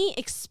any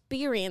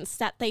experience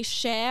that they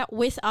share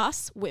with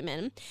us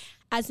women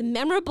as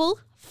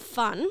memorable,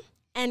 fun,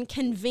 and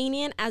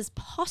convenient as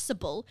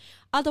possible.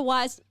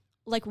 Otherwise,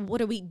 like,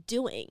 what are we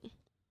doing?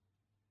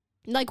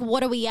 Like,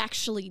 what are we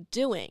actually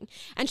doing?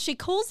 And she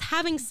calls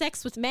having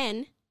sex with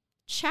men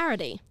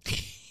charity.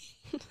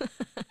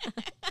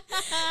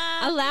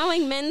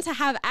 Allowing men to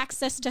have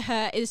access to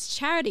her is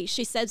charity.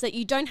 She says that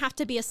you don't have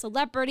to be a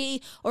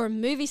celebrity or a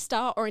movie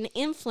star or an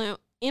influencer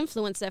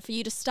for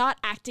you to start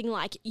acting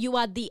like you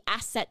are the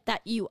asset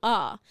that you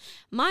are.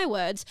 My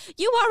words,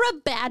 you are a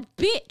bad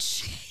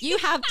bitch. You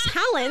have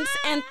talents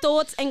and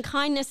thoughts and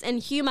kindness and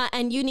humor,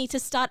 and you need to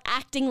start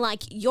acting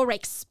like you're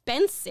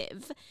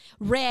expensive,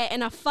 rare,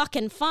 and a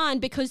fucking fine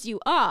because you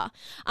are.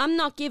 I'm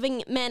not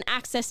giving men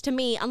access to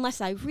me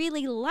unless I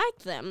really like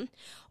them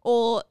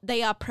or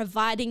they are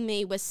providing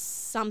me with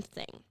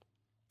something.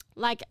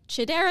 Like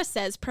Chidera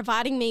says,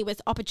 providing me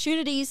with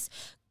opportunities,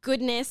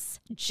 goodness,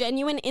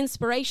 genuine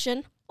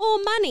inspiration, or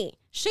money.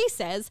 She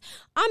says,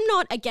 I'm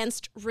not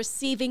against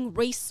receiving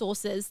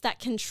resources that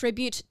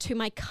contribute to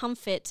my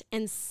comfort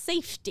and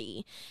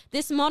safety.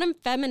 This modern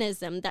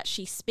feminism that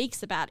she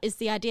speaks about is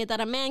the idea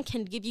that a man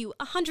can give you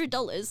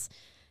 $100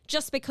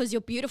 just because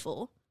you're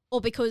beautiful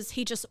or because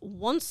he just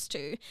wants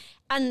to.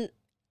 And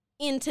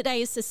in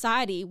today's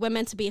society, we're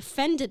meant to be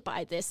offended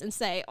by this and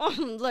say, oh,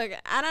 look,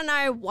 I don't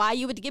know why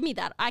you would give me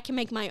that. I can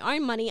make my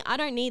own money. I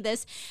don't need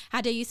this.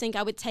 How do you think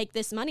I would take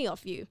this money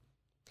off you?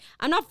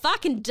 I'm not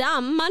fucking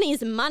dumb. Money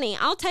is money.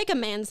 I'll take a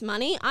man's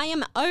money. I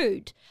am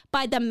owed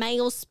by the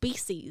male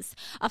species.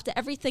 After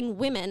everything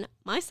women,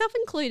 myself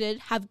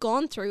included, have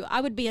gone through,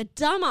 I would be a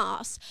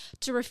dumbass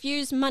to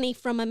refuse money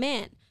from a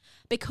man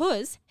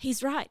because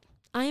he's right.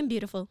 I am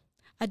beautiful.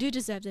 I do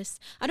deserve this.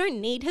 I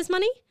don't need his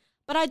money,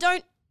 but I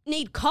don't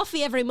need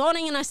coffee every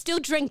morning and I still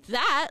drink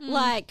that.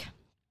 Like,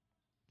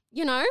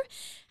 you know,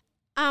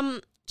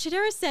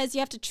 Chidera says you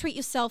have to treat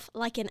yourself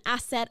like an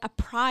asset, a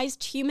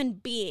prized human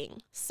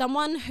being,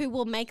 someone who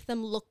will make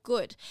them look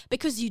good,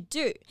 because you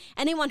do.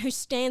 Anyone who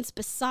stands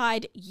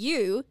beside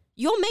you,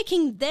 you're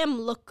making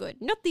them look good,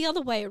 not the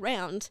other way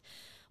around.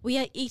 We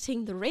are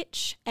eating the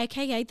rich,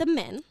 aka the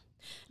men.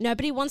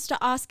 Nobody wants to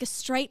ask a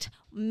straight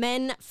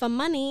men for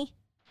money,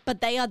 but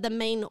they are the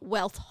main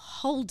wealth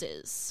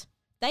holders.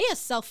 They are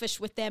selfish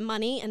with their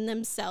money and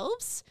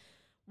themselves.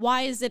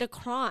 Why is it a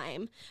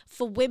crime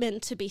for women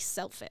to be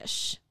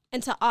selfish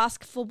and to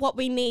ask for what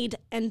we need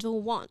and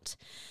want?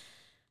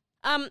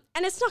 And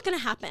it's not going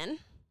to happen.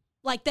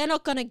 Like, they're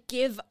not going to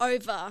give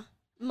over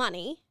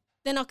money.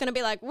 They're not going to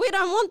be like, we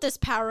don't want this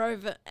power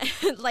over,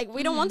 like,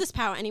 we don't want this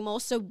power anymore,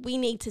 so we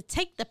need to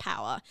take the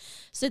power.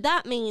 So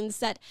that means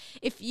that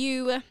if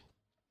you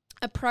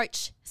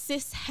approach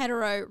cis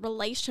hetero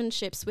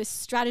relationships with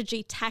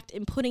strategy, tact,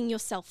 and putting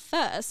yourself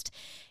first,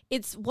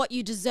 it's what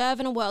you deserve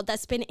in a world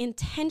that's been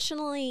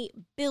intentionally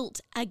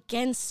built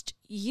against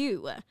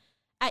you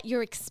at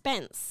your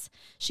expense.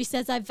 She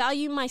says, I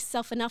value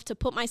myself enough to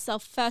put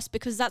myself first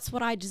because that's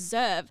what I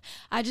deserve.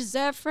 I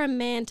deserve for a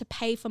man to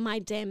pay for my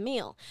damn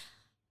meal.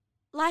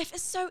 Life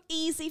is so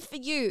easy for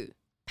you.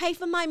 Pay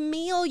for my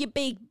meal, you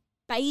big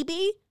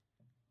baby.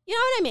 You know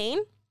what I mean?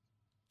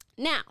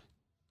 Now,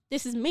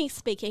 this is me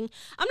speaking.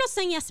 I'm not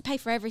saying he has to pay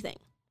for everything.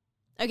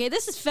 Okay,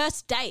 this is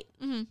first date.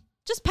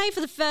 Just pay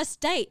for the first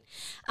date.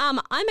 I'm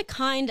a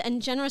kind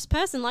and generous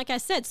person, like I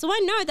said. So I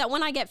know that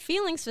when I get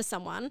feelings for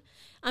someone,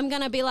 I'm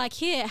going to be like,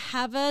 here,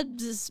 have a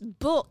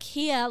book.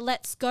 Here,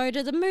 let's go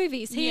to the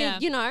movies. Here,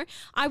 you know,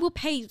 I will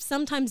pay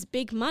sometimes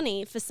big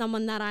money for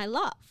someone that I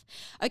love.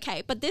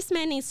 Okay, but this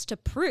man needs to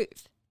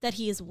prove that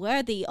he is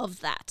worthy of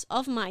that,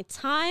 of my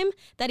time,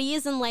 that he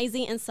isn't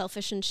lazy and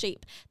selfish and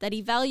cheap, that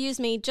he values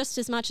me just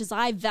as much as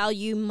I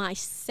value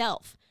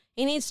myself.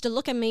 He needs to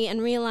look at me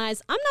and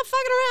realize I'm not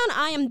fucking around.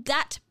 I am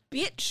that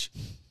bitch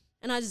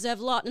and I deserve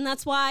a lot. And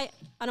that's why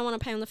I don't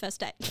want to pay on the first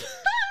date.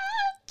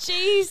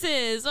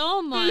 Jesus.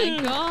 Oh my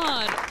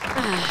God.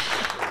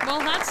 Well,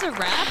 that's a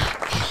wrap.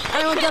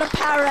 I don't get a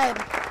Powerade.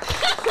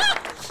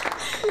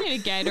 Can we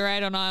get a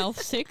Gatorade on aisle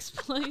 6,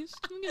 please?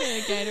 Can we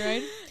get a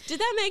Gatorade? Did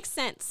that make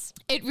sense?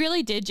 It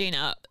really did,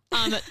 Gina.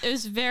 It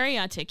was very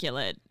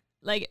articulate,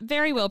 like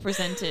very well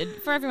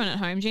presented. For everyone at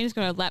home, Gina's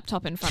got a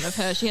laptop in front of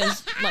her. She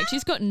has, like,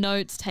 she's got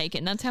notes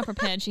taken. That's how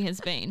prepared she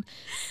has been.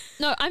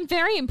 No, I'm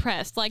very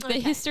impressed. Like, the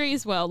history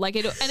as well. Like,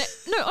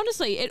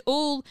 honestly, it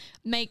all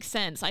makes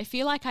sense. I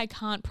feel like I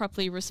can't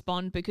properly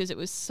respond because it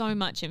was so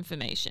much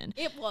information.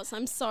 It was.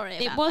 I'm sorry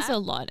about It was that. a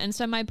lot. And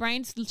so my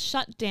brain's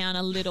shut down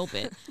a little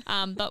bit.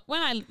 But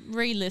when I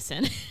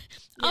re-listen,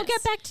 I'll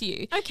get back to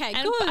you. Okay,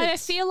 and good. I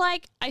feel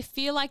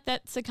like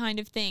that's the kind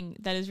of thing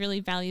that is really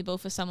valuable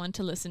for someone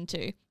to listen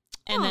to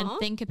and then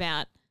think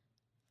about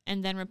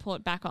and then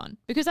report back on.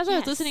 Because as I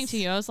was listening to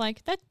you, I was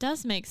like, that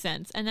does make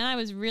sense. And then I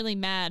was really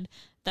mad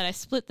that I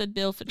split the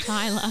bill for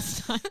Ty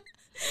last time.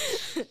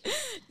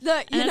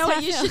 You know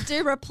what you should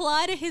do?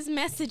 Reply to his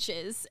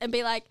messages and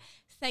be like,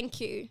 thank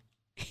you.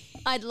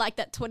 I'd like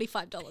that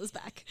 $25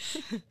 back.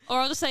 Or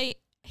I'll just say,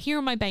 here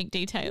are my bank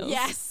details.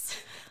 Yes.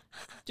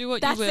 Do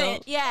what That's you will.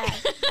 it. Yeah.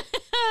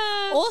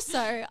 Also,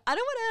 I don't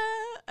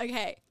want to...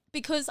 Okay.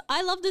 Because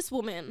I love this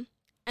woman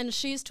and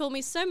she's taught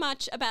me so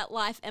much about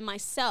life and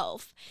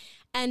myself.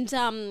 And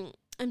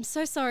I'm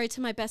so sorry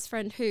to my best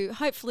friend who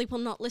hopefully will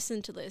not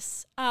listen to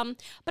this. But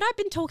I've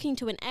been talking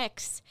to an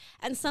ex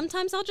and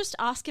sometimes I'll just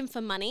ask him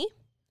for money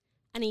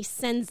and he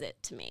sends it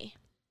to me.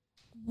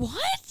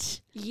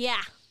 What?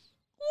 Yeah.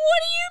 What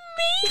do you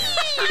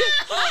mean?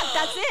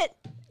 That's it.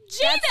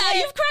 Gina, That's it.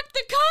 you've cracked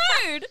the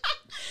code.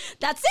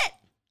 That's it.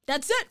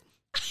 That's it.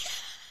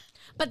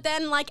 But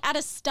then, like, at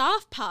a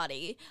staff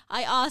party,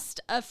 I asked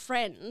a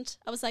friend,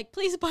 I was like,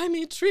 please buy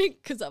me a drink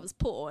because I was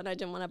poor and I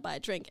didn't want to buy a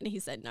drink. And he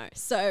said no.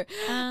 So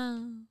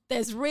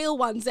there's real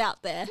ones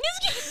out there.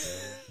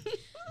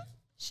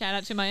 Shout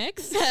out to my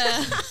ex.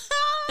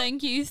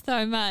 Thank you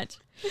so much.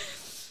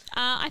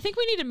 I think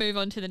we need to move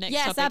on to the next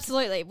topic. Yes,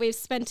 absolutely. We've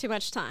spent too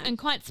much time. And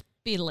quite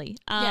speedily.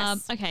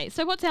 Yes. Okay,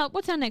 so what's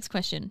our next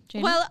question,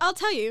 Gina? Well, I'll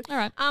tell you. All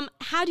right.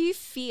 How do you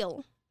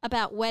feel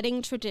about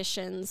wedding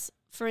traditions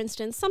for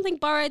instance, something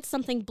borrowed,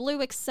 something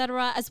blue,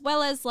 etc., as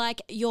well as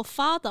like your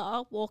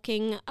father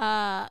walking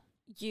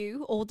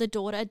you or the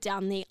daughter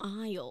down the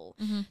aisle.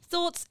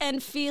 Thoughts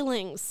and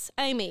feelings.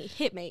 Amy,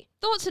 hit me.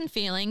 Thoughts and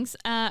feelings.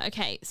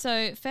 Okay,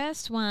 so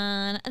first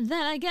one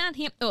that I got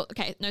here. Oh,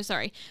 okay, no,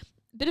 sorry.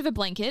 Bit of a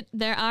blanket.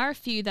 There are a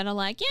few that are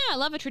like, yeah, I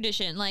love a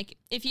tradition. Like,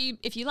 if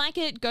you like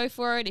it, go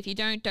for it. If you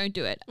don't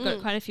do it. I've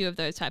got quite a few of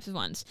those types of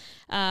ones.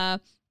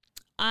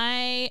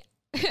 I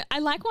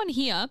like one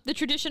here, the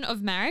tradition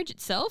of marriage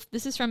itself.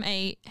 This is from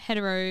a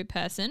hetero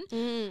person.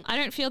 I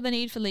don't feel the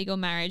need for legal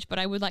marriage, but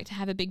I would like to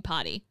have a big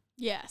party.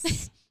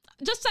 Yes.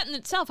 Just that in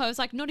itself, I was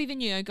like, not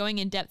even, going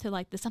in depth to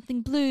like the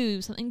something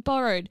blue, something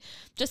borrowed,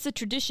 just the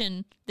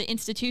tradition, the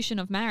institution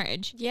of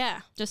marriage.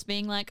 Yeah. Just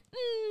being like,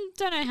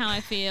 don't know how I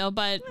feel,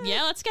 but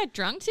yeah, let's get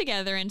drunk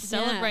together and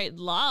celebrate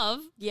love.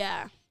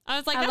 Yeah. I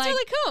was like, that's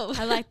really cool.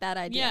 I like that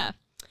idea. Yeah.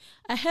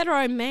 A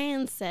hetero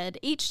man said,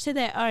 each to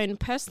their own.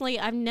 Personally,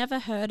 I've never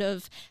heard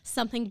of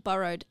something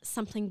borrowed,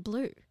 something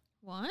blue.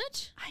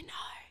 What? I know.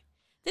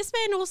 This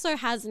man also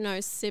has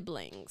no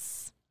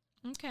siblings.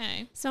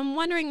 Okay. So I'm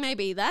wondering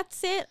maybe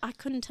that's it. I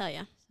couldn't tell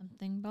you.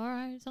 Something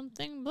borrowed,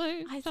 something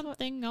blue, I thought-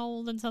 something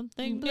old and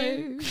something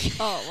blue.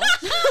 Oh,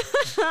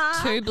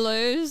 what? Two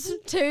blues.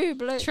 Two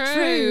blue.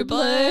 True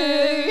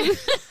blue.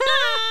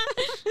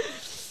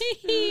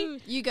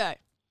 You go.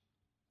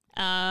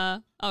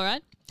 All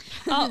right.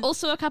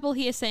 Also, a couple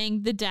here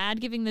saying the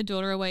dad giving the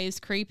daughter away is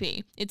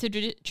creepy. It's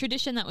a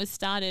tradition that was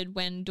started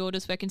when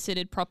daughters were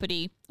considered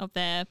property of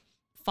their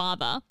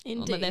father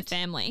or their Indeed.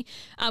 family.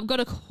 I've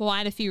got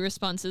quite a few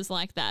responses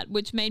like that,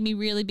 which made me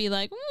really be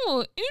like,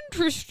 oh,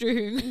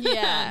 interesting.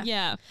 Yeah.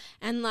 Yeah.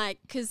 And like,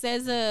 because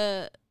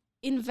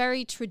in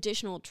very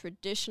traditional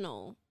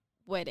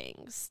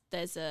weddings,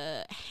 there's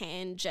a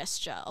hand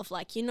gesture of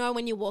like,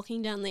 when you're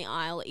walking down the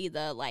aisle,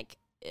 either like,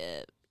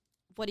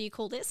 what do you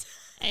call this?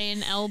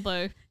 An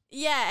elbow.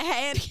 Yeah,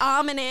 hand,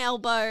 arm and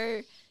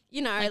elbow,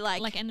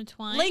 Like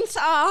intertwined. linked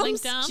arms.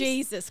 Linked arms?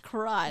 Jesus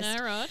Christ.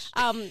 No,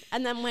 right.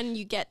 And then when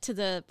you get to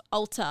the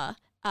altar,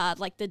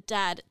 like the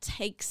dad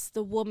takes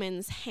the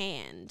woman's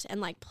hand and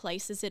like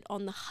places it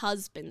on the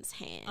husband's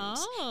hand.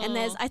 Oh. And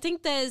I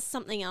think there's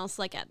something else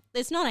like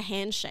it's not a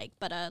handshake,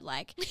 but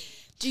like,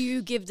 do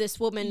you give this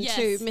woman Yes,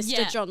 to Mr.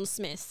 yeah. John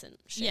Smith and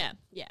shit? Yeah.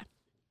 Yeah.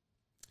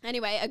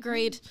 Anyway,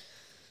 agreed.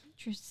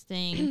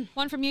 Interesting.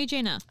 One from you,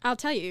 Gina. I'll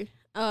tell you.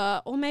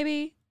 Or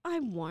maybe I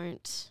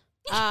won't.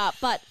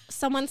 But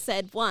someone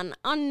said 1,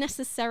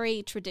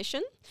 unnecessary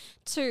tradition.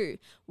 2,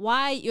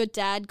 why your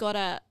dad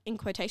gotta, in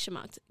quotation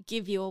marks,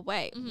 give you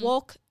away.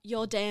 Walk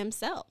your damn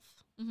self.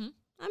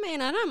 I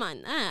mean, I don't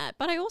mind that,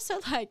 but I also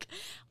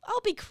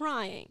I'll be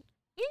crying.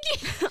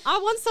 I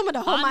want someone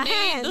to hold my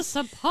hand. the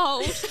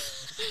support.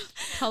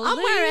 I'm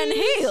wearing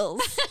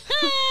heels.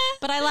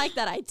 But I like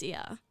that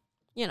idea.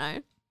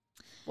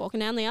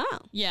 Walking down the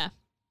aisle. Yeah.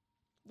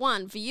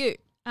 1 for you.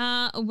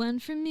 One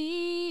for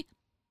me.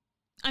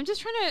 I'm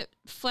just trying to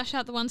flesh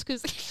out the ones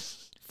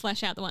because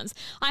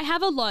I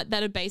have a lot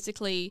that are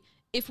basically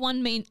if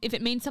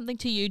it means something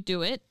to you,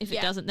 do it. If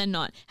it doesn't, then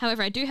not.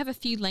 However, I do have a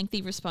few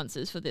lengthy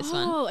responses for this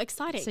one. Oh,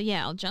 exciting. So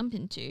yeah, I'll jump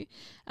into.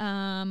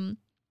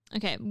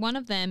 Okay, one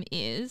of them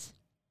is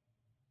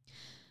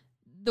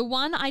the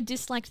one I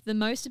disliked the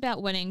most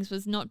about weddings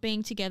was not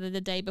being together the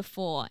day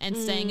before and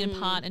staying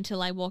apart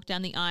until I walked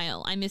down the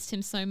aisle. I missed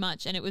him so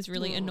much and it was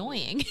really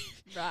annoying.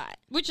 Right.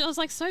 Which I was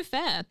like, so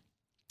fair.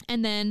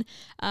 And then,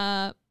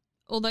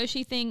 although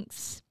she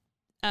thinks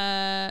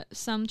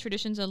some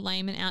traditions are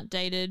lame and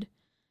outdated.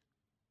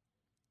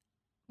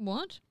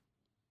 What?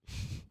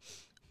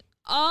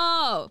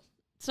 Oh,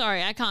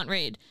 sorry, I can't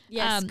read.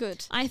 Yes,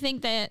 good. I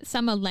think that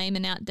some are lame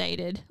and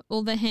outdated.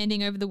 All the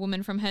handing over the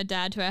woman from her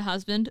dad to her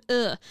husband.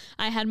 Ugh.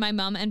 I had my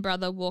mum and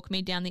brother walk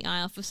me down the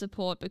aisle for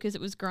support because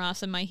it was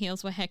grass and my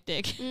heels were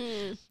hectic.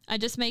 If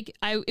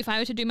I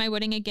were to do my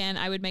wedding again,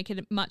 I would make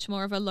it much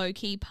more of a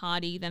low-key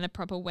party than a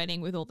proper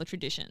wedding with all the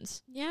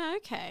traditions. Yeah,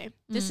 okay.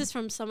 This is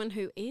from someone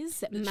who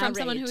is married. From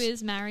someone who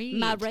is married.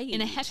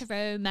 In a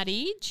hetero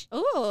marriage.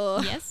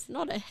 Oh, Yes.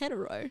 not a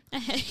hetero.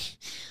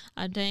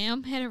 A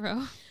damn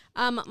hetero.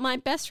 My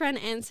best friend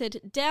answered,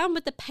 down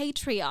with the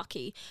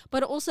patriarchy,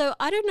 but also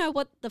I don't know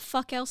what the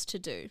fuck else to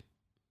do.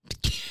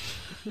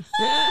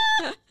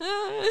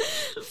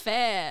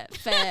 Fair.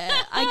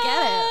 I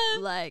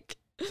get it.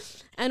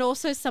 And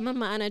also some of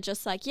mine are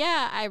just like,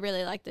 yeah, I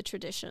really like the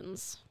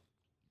traditions.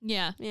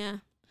 Yeah. Yeah.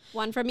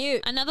 One from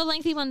you. Another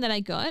lengthy one that I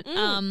got.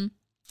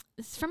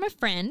 This is from a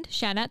friend.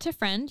 Shout out to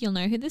friend. You'll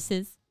know who this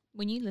is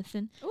when you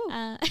listen.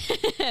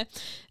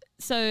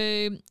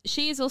 So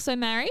she is also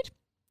married.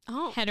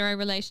 Oh, Hetero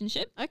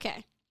relationship.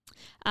 okay.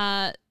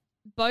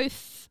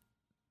 Both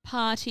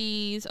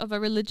parties of a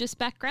religious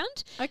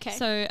background. Okay.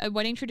 So a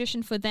wedding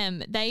tradition for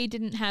them, they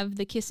didn't have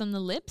the kiss on the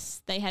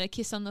lips. They had a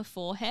kiss on the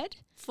forehead.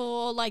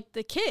 For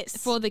the kiss.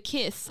 For the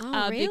kiss.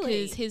 Oh,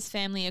 really? Because his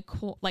family are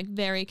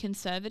very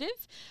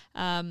conservative.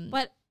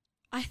 But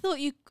I thought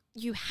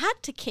you had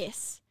to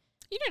kiss.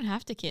 You don't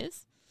have to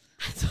kiss.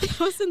 That's what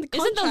was in the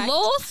contract. Isn't the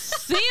law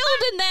sealed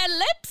in their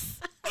lips?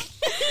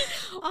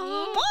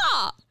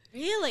 Mwah!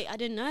 Really? I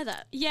didn't know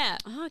that. Yeah.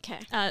 Oh, okay.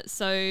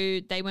 So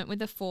they went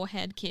with a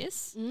forehead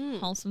kiss.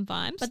 Wholesome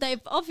vibes. But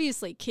they've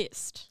obviously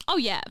kissed. oh,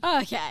 yeah.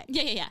 Okay.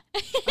 Yeah.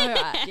 All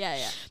right.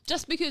 Yeah.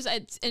 Just because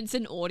it's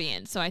an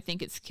audience, so I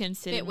think it's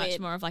considered Bit much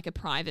weird. more of like a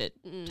private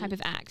type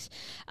of act.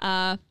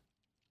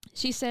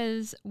 She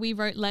says, we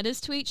wrote letters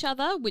to each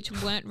other, which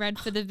weren't read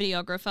for the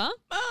videographer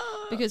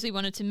because we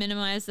wanted to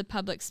minimize the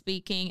public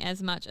speaking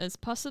as much as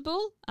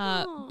possible.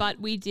 But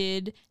we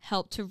did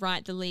help to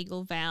write the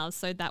legal vows.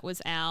 So that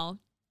was our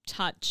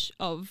touch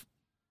of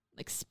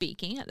like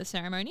speaking at the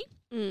ceremony.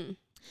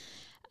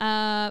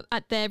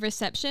 At their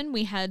reception,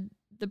 we had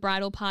the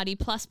bridal party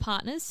plus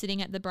partners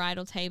sitting at the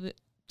bridal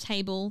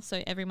table,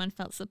 so everyone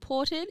felt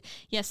supported.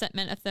 Yes, that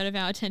meant a third of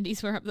our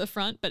attendees were up the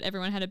front, but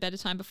everyone had a better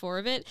time before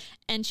of it.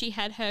 And she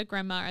had her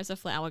grandma as a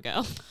flower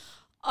girl.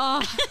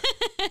 Oh,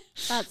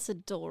 that's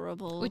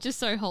adorable. Which is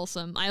so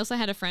wholesome. I also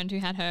had a friend who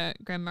had her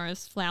grandma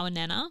as flower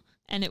nana,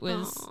 and it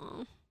was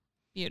Aw,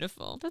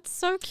 beautiful. that's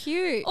so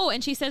cute. Oh,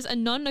 and she says a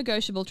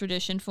non-negotiable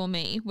tradition for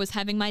me was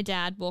having my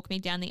dad walk me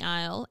down the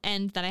aisle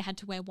and that I had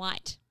to wear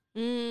white.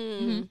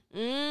 Can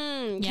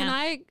Yeah.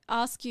 I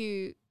ask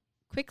you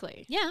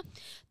quickly? Yeah.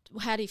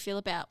 How do you feel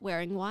about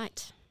wearing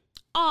white?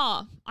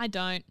 Oh, I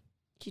don't.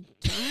 You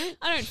don't?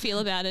 I don't feel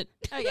about it.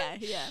 Okay,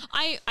 yeah.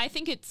 I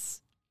think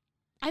it's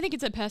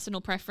a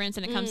personal preference,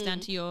 and it comes down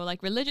to your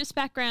like religious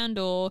background,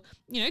 or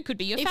it could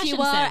be your If fashion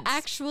you are sense.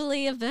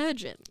 actually a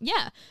virgin.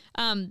 Yeah.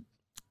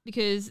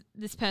 Because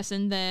this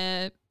person,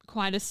 they're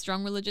quite a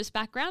strong religious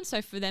background,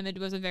 so for them it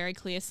was a very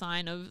clear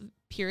sign of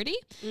purity.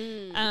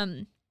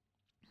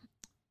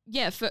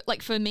 Yeah,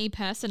 for me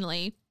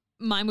personally,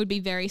 mine would be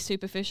very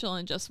superficial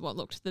and just what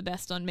looked the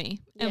best on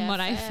me and Yeah,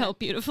 what I fair. felt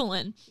beautiful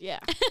in. Yeah.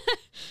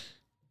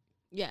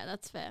 Yeah,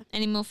 that's fair.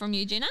 Any more from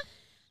you, Gina?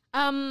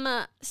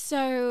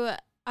 So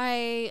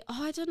I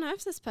don't know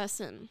if this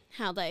person,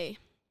 how they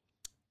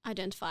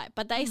identify it,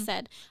 but they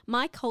said,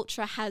 my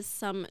culture has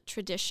some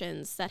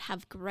traditions that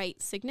have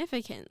great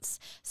significance.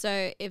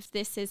 So if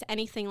this is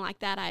anything like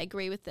that, I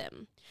agree with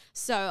them.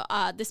 So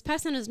this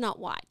person is not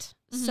white.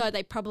 So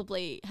they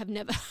probably have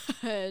never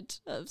heard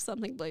of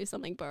something blue,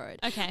 something borrowed.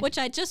 Okay. Which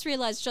I just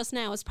realized just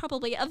now is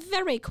probably a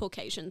very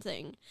Caucasian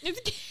thing.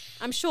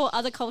 I'm sure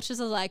other cultures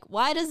are like,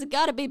 why does it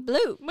gotta be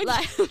blue?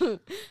 Like,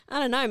 I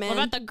don't know, man. What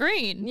about the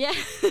green? Yeah,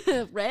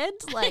 red.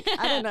 Like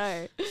I don't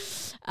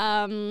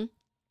know.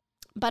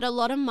 But a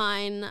lot of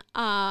mine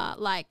are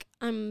like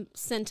I'm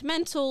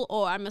sentimental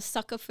or I'm a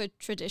sucker for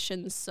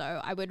traditions,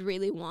 so I would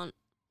really want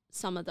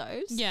some of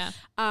those. Yeah.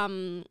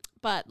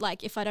 But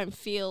like if I don't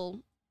feel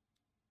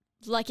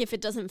like if it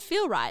doesn't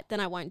feel right,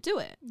 then I won't do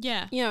it.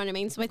 Yeah. You know what I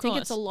mean? So I think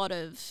it's a course. lot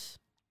of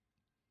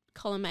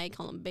column A,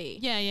 column B.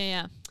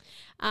 Yeah.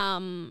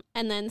 And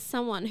then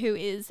someone who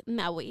is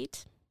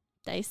Mawit,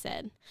 they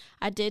said,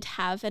 I did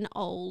have an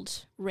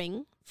old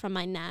ring from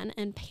my nan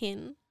and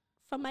pin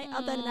from my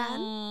other nan.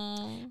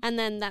 Aww. And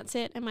then that's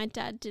it. And my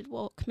dad did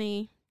walk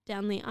me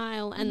down the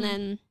aisle. And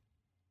then,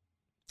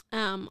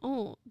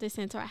 this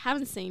answer I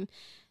haven't seen.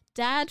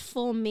 Dad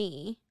for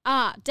me,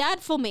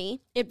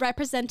 it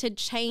represented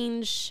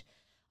change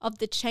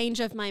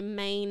of my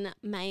main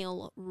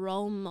male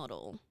role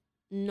model,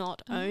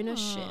 not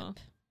ownership,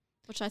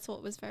 which I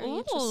thought was very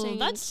interesting.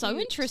 That's so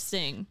cute.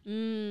 interesting.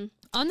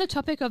 On the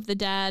topic of the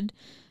dad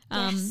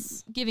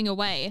Yes. giving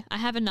away, I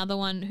have another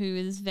one who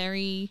is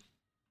very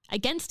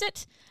against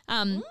it.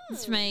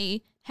 It's from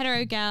a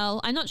hetero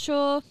gal. I'm not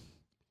sure.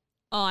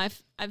 Oh,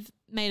 I've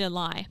made a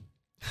lie.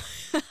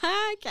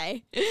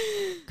 Okay.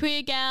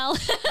 Queer gal.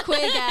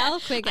 Queer gal.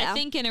 I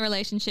think in a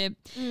relationship,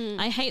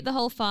 I hate the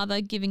whole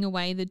father giving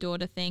away the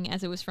daughter thing,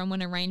 as it was from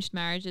when arranged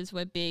marriages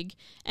were big.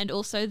 And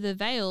also the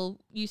veil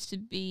used to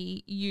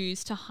be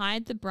used to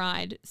hide the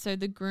bride so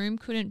the groom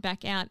couldn't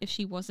back out if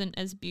she wasn't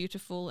as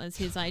beautiful as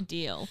his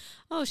ideal.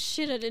 Oh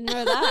shit, I didn't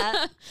know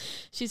that.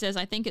 She says,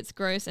 I think it's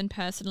gross and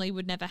personally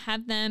would never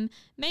have them.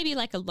 Maybe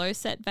like a low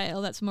set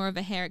veil that's more of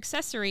a hair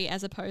accessory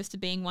as opposed to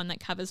being one that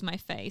covers my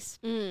face.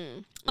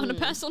 On a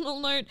personal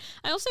note,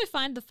 I also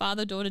find the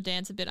father-daughter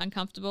dance a bit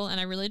uncomfortable, and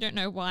I really don't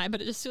know why,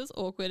 but it just feels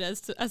awkward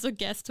as a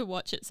guest to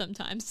watch it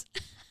sometimes.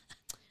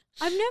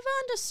 I've never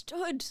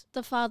understood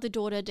the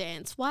father-daughter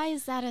dance. Why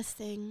is that a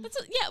thing?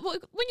 Well,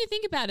 when you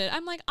think about it,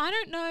 I'm like, I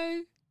don't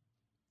know.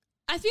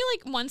 I feel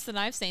like ones that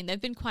I've seen, they've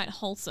been quite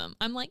wholesome.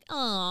 I'm like,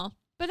 oh.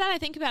 But then I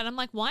think about it, I'm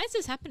like, why is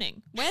this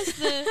happening? Where's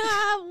the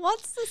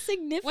What's the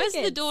significance? where's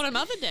the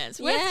daughter-mother dance?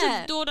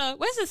 Yeah.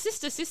 Where's the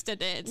sister-sister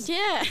dance?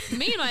 Yeah.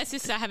 Me and my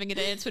sister having a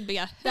dance would be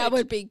a hoot. That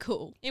would be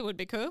cool. It would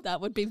be cool.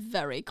 That would be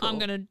very cool. I'm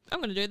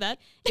gonna do that.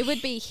 It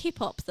would be hip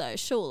hop though,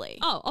 surely.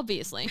 Oh,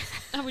 obviously.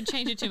 I would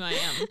change it to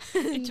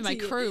my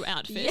crew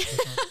outfit.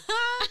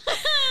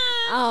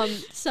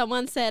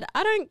 Someone said,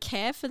 I don't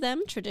care for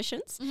them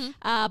traditions,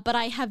 but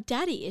I have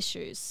daddy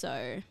issues,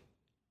 so.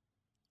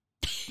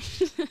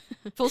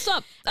 Full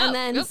stop. And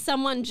then yep.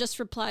 someone just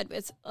replied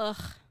with, ugh.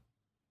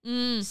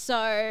 So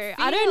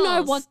I don't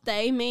know what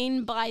they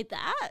mean by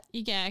that.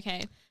 Yeah,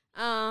 okay.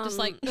 Just Just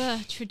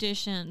like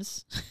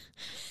traditions.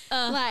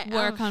 Like,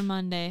 Work on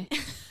Monday.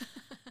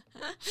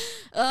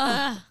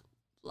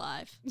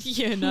 life.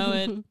 You know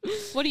it.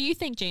 What do you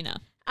think,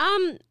 Gina?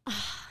 I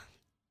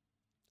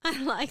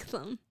like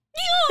them.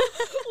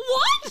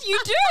 What? You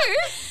do?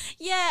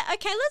 Yeah,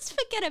 okay, let's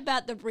forget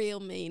about the real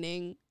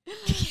meaning.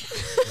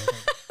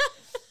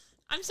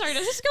 I'm sorry,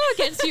 does this go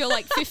against your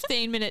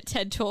 15-minute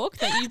TED talk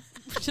that you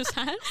just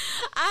had?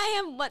 I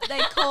am what they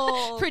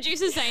call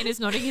Producer Zane is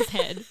nodding his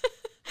head.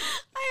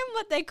 I am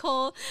what they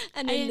call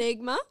an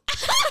enigma.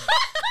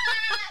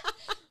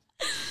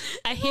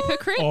 A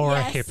hypocrite? Or a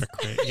Yes.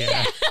 hypocrite,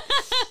 yeah.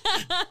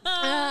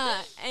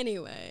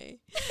 Anyway.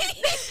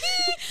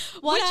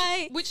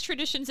 Which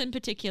traditions in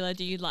particular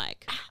do you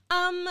like?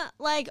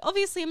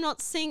 Obviously I'm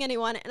not seeing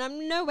anyone and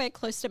I'm nowhere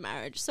close to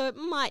marriage, so it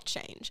might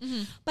change.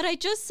 But I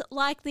just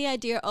like the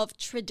idea of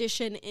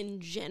tradition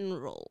in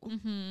general.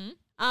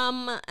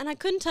 And I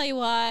couldn't tell you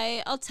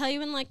why. I'll tell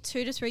you in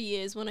 2 to 3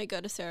 years when I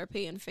go to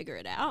therapy and figure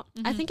it out.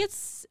 I think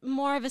it's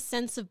more of a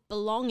sense of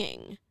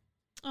belonging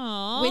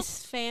with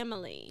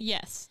family.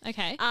 Yes.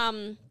 Okay.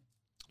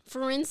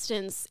 For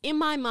instance, in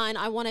my mind,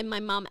 I wanted my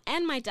mum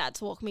and my dad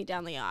to walk me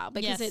down the aisle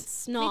because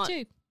it's not.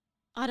 Me too.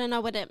 I don't know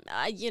what it.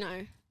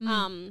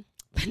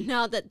 But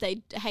now that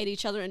they hate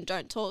each other and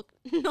don't talk,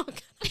 not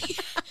gonna.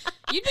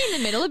 You'd be in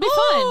the middle. It'd be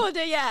fine.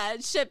 Yeah,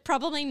 shit,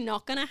 probably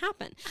not gonna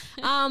happen.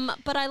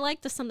 But I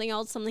like the something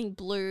old, something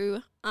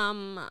blue.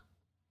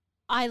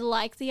 I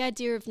like the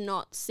idea of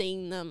not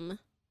seeing them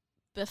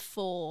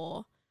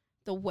before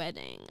the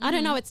wedding. I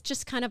don't know, it's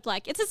just kind of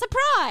it's a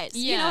surprise.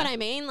 You know Yeah. what I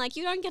mean?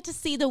 You don't get to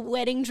see the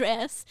wedding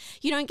dress.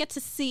 You don't get to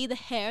see the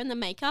hair and the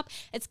makeup.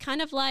 It's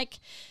kind of I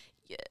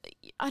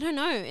don't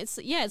know. It's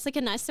like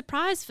a nice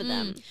surprise for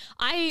them.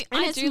 I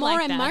And do it's more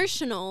like that.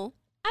 emotional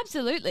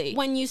Absolutely.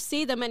 when you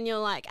see them and you're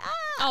like,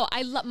 Oh,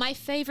 I love my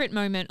favorite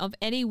moment of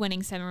any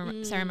wedding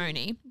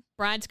ceremony.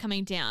 Bride's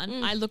coming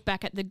down. I look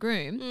back at the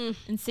groom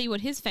and see what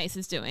his face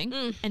is doing,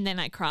 and then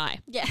I cry.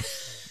 yeah.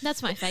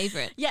 That's my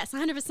favorite. Yes,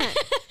 100%.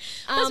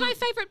 That's my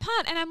favorite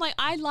part, and I'm like,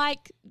 I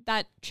like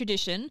that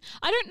tradition.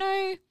 I don't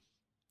know.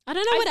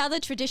 what other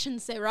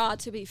traditions there are,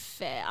 to be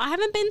fair. I've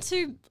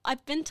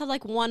been to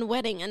one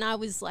wedding and I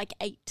was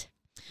 8.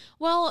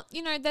 Well,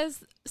 there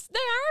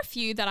are a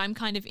few that I'm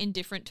kind of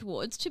indifferent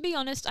towards. To be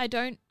honest, I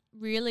don't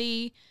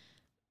really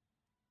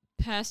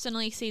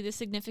personally see the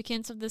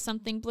significance of the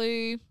something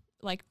blue,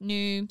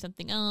 new,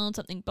 something old,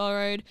 something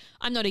borrowed.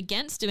 I'm not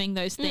against doing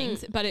those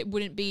things, but it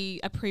wouldn't be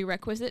a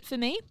prerequisite for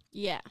me.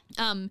 Yeah.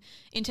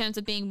 In terms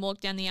of being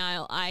walked down the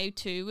aisle, I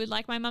too would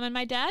like my mum and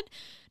my dad.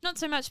 Not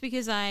so much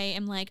because I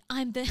am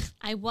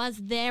I was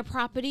their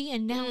property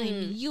and now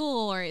I'm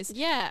yours.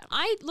 Yeah.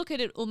 I look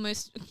at it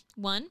almost,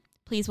 one,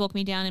 please walk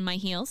me down in my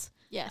heels.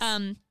 Yes.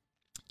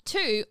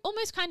 Two,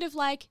 almost kind of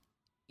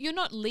you're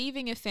not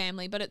leaving a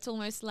family, but it's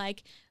almost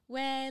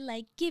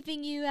we're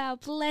giving you our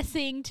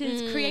blessing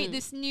to create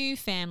this new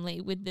family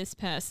with this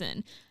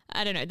person.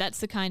 I don't know. That's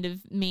the kind of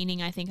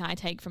meaning I think I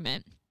take from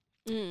it.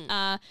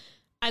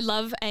 I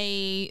love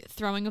a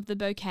throwing of the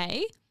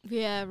bouquet.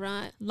 Yeah,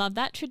 right. Love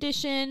that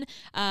tradition.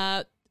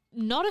 Not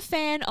a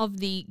fan of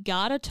the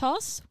garter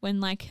toss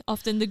when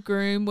often the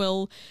groom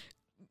will,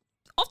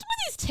 often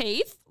with his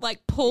teeth,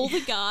 pull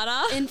the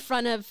garter In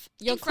front of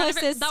your in front of it.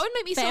 closest That would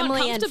make me so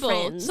family and uncomfortable.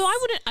 friends. So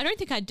I don't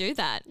think I'd do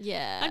that.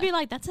 Yeah. I'd be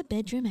like, that's a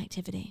bedroom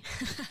activity.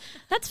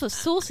 That's for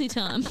saucy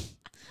time.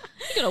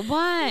 You gotta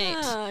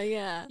wait. Oh,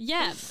 yeah.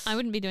 Yeah, I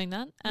wouldn't be doing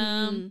that.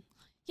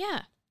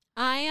 Yeah.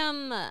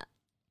 I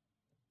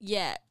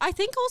yeah. I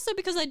think also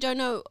because I don't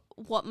know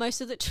what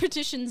most of the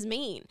traditions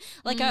mean.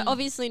 I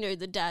obviously knew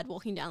the dad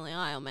walking down the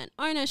aisle meant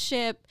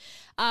ownership.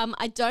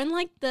 I don't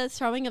like the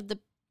throwing of the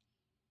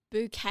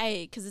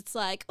bouquet because it's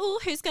oh,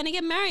 who's going to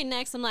get married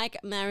next? I'm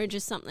marriage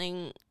is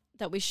something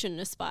that we shouldn't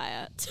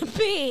aspire to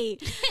be.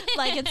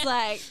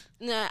 It's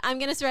no, I'm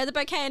going to throw the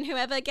bouquet and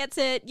whoever gets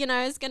it,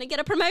 is going to get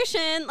a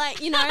promotion. Why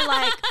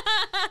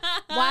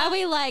are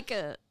we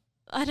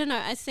I don't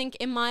know. I think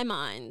in my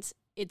mind,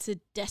 it's a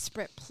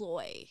desperate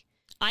ploy.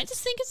 I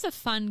just think it's a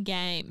fun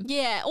game.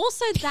 Yeah,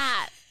 also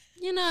that,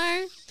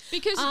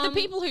 Because the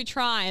people who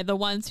try are the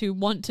ones who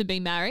want to be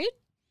married.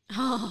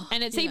 Oh,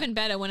 And it's even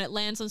better when it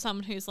lands on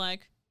someone who's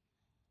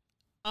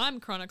I'm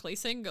chronically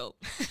single.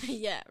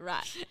 yeah,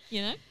 right.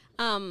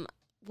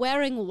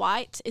 Wearing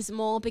white is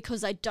more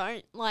because I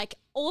don't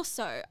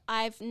also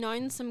I've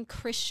known some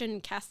Christian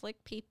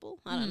Catholic people,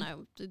 I don't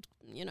know,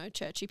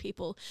 churchy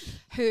people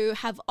who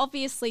have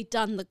obviously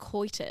done the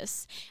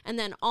coitus and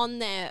then on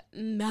their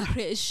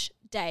marriage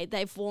day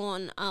they've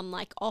worn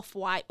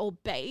off-white or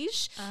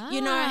beige. You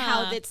know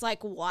how it's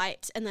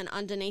white and then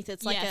underneath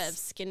it's a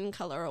skin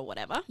color or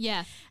whatever.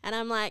 Yeah. And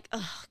I'm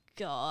oh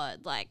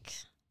God,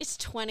 it's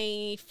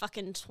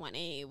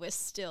 2020. We're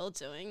still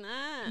doing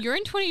that. You're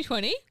in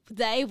 2020?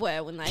 They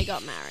were when they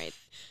got married.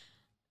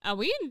 Are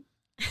we in?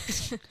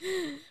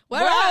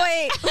 Where are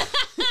we?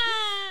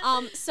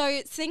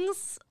 So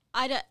things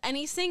I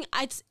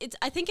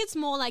think it's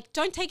more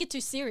don't take it too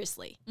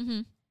seriously.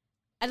 Mm-hmm.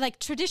 And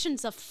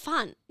traditions are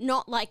fun,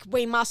 not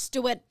we must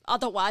do it,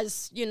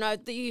 otherwise,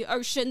 the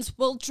oceans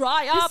will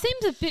dry up. This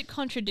seems a bit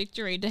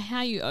contradictory to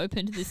how you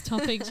opened this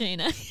topic,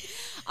 Gina.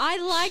 I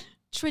like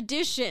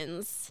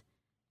traditions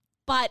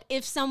But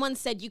if someone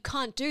said you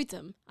can't do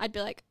them, I'd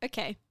be like,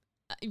 okay.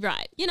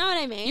 Right. You know what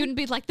I mean? You wouldn't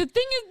be like, the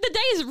day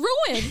is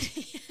ruined.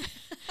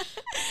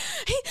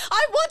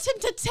 I want him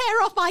to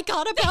tear off my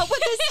garter-belt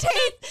with his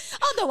teeth.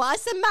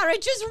 Otherwise, the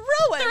marriage is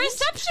ruined. The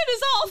reception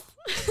is off.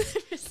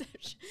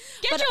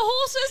 Get your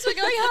horses,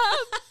 we're going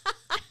home.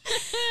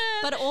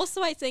 But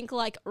also I think,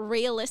 like,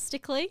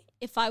 realistically,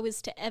 if I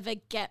was to ever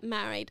get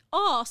married,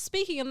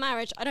 speaking of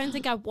marriage, I don't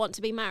think I want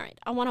to be married.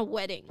 I want a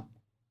wedding.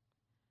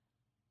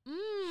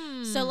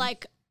 So,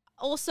 like,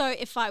 also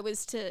if I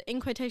was to, in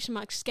quotation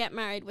marks, get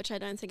married, which I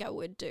don't think I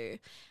would do,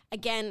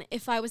 again,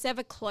 if I was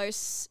ever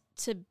close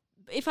to,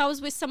 if I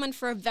was with someone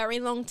for a very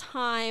long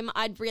time,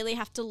 I'd really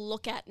have to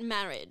look at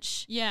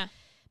marriage. Yeah.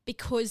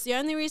 Because the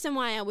only reason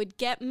why I would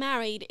get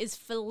married is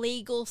for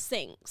legal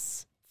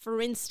things.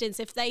 For instance,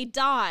 if they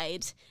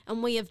died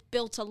and we have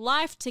built a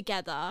life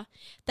together,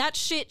 that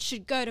shit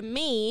should go to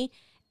me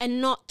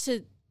and not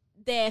to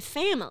their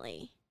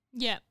family.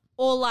 Yeah.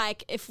 Or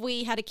like if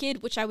we had a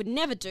kid, which I would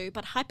never do,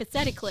 but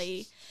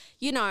hypothetically,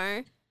 you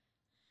know,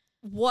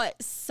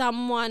 what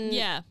someone...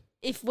 Yeah.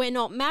 If we're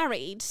not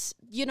married,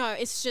 you know,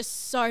 it's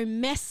just so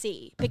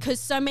messy because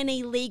so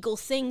many legal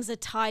things are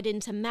tied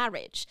into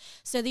marriage.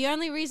 So the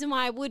only reason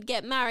why I would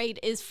get married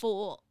is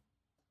for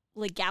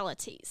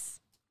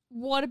legalities.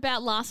 What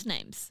about last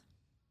names?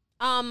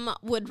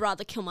 Would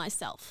rather kill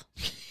myself.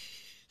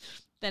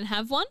 Then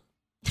have one?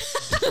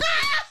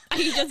 Are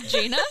you just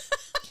Gina?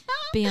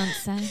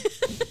 Beyonce.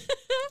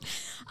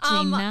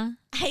 Gina.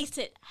 Hate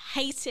it.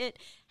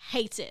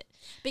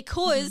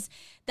 Because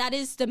that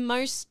is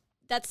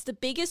that's the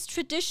biggest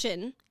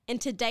tradition in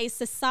today's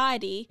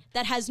society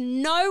that has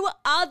no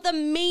other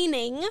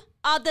meaning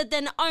other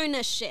than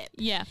ownership.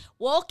 Yeah.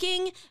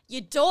 Walking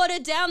your daughter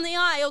down the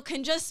aisle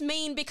can just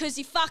mean because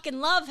you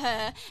fucking love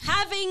her.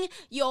 Having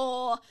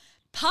your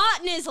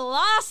partner's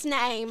last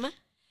name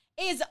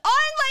is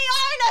only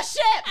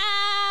ownership.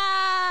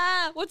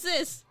 What's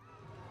this?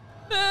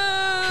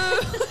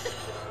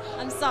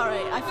 I'm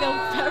sorry. I feel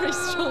very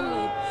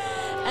strongly.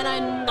 And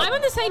I'm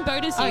on the same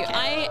boat as you.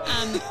 Okay.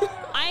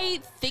 I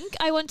think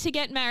I want to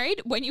get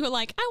married. When you were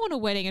like, I want a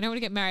wedding, I don't want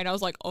to get married, I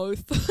was like,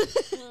 oath.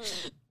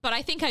 But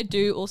I think I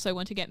do also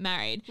want to get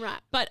married. Right.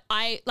 But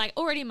I, like,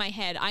 already in my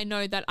head, I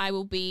know that I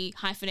will be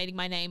hyphenating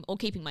my name or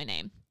keeping my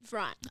name.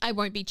 Right. I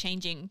won't be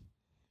changing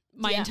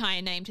my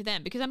entire name to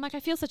them because I'm like, I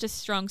feel such a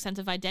strong sense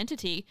of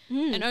identity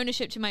and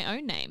ownership to my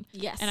own name.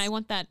 Yes. And I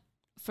want that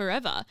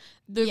forever.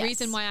 The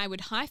reason why I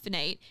would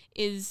hyphenate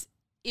is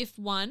if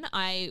one,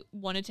 I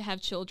wanted to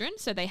have children,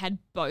 so they had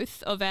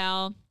both of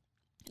our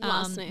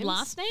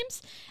last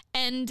names.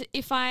 And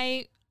if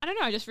I don't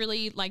know, I just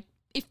really like,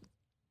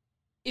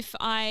 if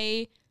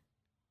I,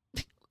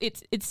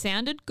 it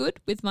sounded good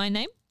with my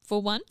name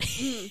for one,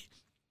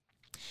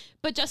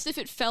 but just if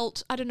it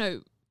felt, I don't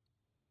know,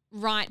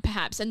 right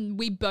perhaps, and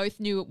we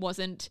both knew it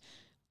wasn't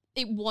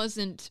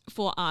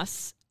for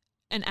us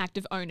an act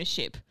of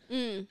ownership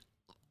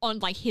on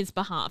like his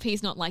behalf.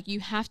 He's not like, you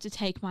have to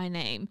take my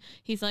name.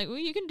 He's like, well,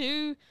 you can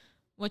do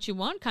what you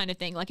want kind of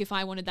thing. Like if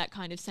I wanted that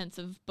kind of sense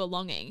of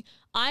belonging,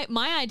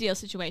 my ideal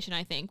situation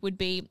I think would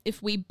be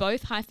if we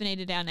both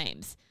hyphenated our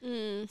names.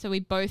 So we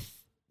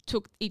both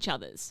took each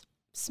other's.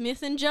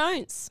 Smith and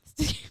Jones.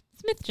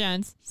 Smith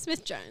Jones.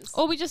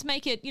 Or Or we just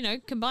make it,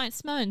 combine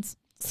Smones.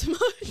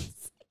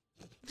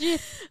 Yeah.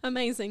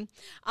 Amazing.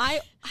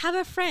 I have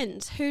a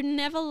friend who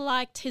never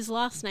liked his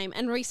last name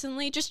and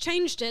recently just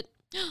changed it.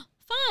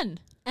 Fun.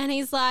 And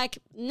he's like,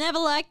 never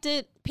liked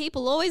it.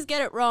 People always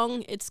get it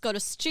wrong. It's got a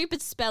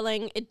stupid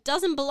spelling. It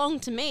doesn't belong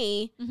to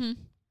me. Mm-hmm.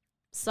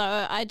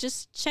 So I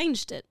just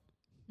changed it.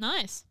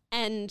 Nice.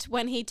 And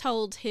when he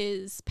told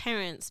his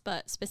parents,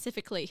 but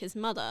specifically his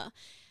mother,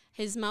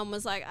 his mum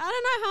was like, I don't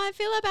know how I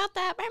feel about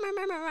that.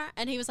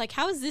 And he was like,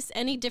 how is this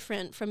any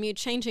different from you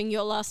changing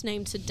your last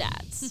name to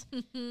Dad's?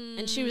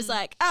 And she was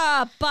like,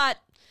 but...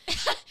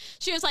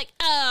 She was like,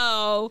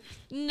 oh,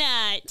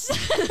 nuts.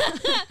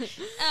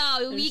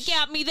 Oh, you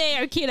got me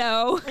there,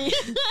 kiddo.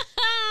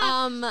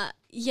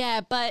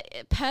 Yeah,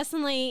 but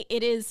personally,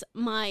 it is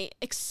my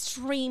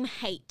extreme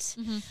hate.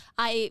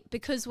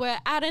 Because we're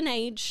at an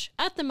age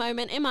at the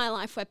moment in my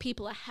life where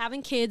people are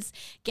having kids,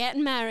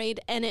 getting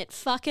married, and it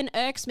fucking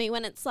irks me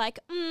when it's like,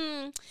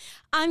 I'm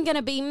going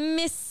to be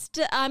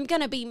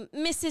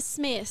Mrs.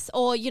 Smith,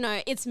 or,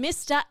 it's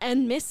Mr.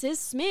 and Mrs.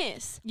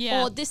 Smith.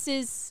 Yeah. Or this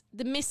is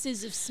the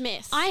Mrs. of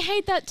Smith. I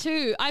hate that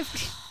too. I've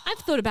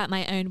thought about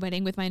my own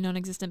wedding with my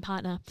non-existent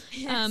partner.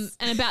 Yes.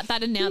 And about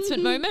that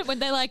announcement moment when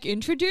they're like,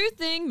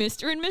 introducing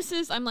Mr. and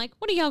Mrs. I'm like,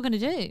 what are y'all going to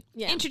do?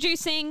 Yeah.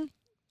 Introducing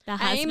the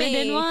husband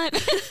Amy. and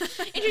wife.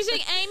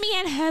 Introducing Amy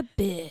and her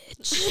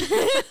bitch.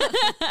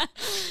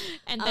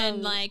 And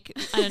then I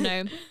don't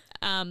know,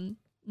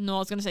 no, I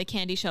was going to say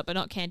candy shop, but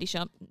not candy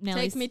shop.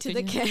 Nellie's Take me to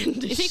the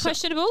candy Is he shop.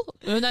 questionable?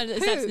 Oh, no,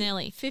 that's Who?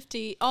 Nellie.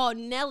 50. Oh,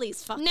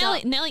 Nellie's fucked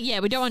up. Nellie,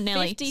 yeah, we don't want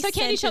Nellie. 50 So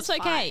candy cent shop's is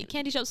okay. fine.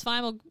 Candy shop's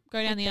fine. We'll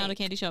go down the aisle to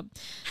candy shop.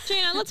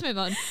 Gina, let's move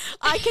on.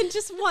 I can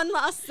just one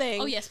last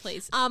thing. Oh, yes,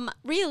 please.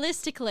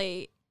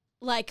 Realistically,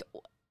 like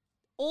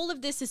all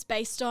of this is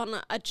based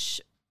on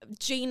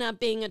Gina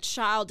being a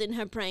child in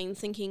her brain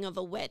thinking of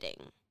a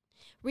wedding.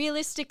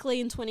 Realistically,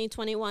 in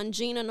 2021,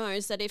 Gina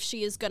knows that if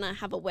she is going to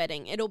have a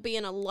wedding, it'll be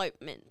an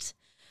elopement.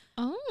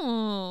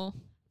 Oh.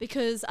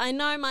 Because I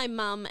know my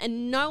mum,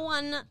 and no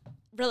one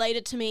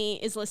related to me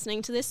is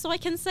listening to this, so I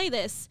can say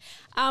this.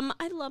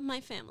 I love my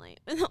family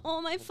with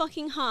all my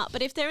fucking heart,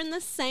 but if they're in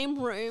the same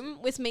room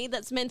with me,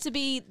 that's meant to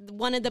be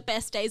one of the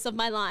best days of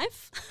my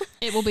life.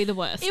 It will be the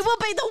worst. It will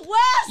be the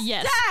worst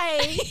Yes.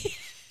 day.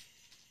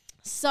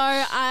 So,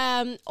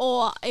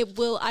 or it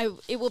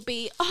will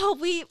be,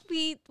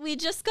 we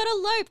just got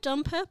eloped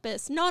on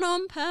purpose, not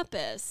on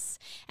purpose.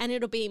 And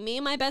it'll be me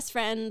and my best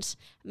friend,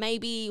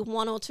 maybe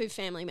one or two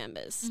family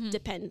members,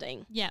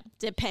 depending. Yeah.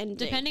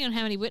 Depending on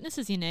how many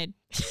witnesses you need.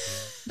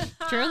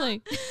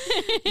 Truly.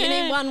 You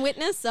need one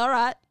witness? All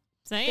right.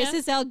 So, yeah. This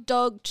is our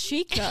dog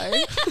Chico.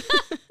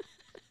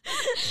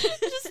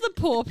 Just the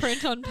paw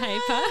print on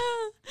paper.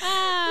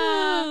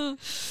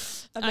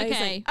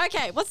 Amazing.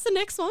 Okay, what's the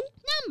next one?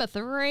 Number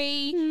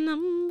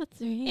 3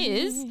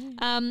 is,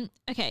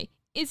 okay,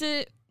 is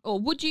it, or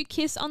would you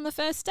kiss on the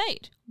first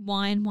date?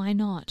 Why and why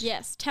not?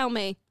 Yes, tell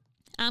me.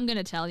 I'm going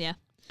to tell you.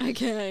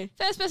 Okay.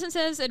 First person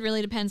says it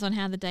really depends on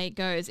how the date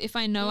goes. If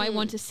I know I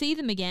want to see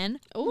them again,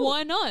 Ooh.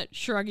 why not?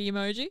 Shruggy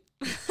emoji.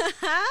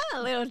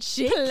 A little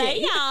cheeky.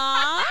 Player.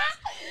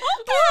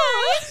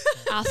 Okay.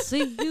 I'll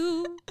see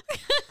you.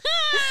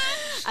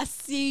 I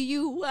see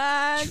you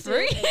once.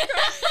 True.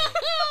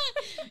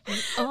 You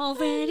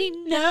already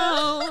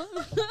know.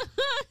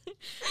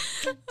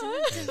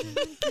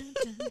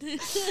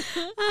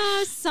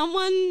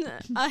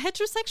 A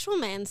heterosexual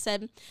man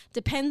said,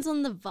 depends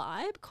on the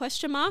vibe, ?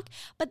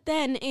 But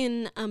then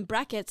in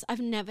brackets, I've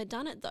never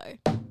done it though.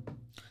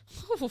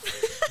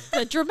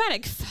 The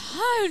dramatic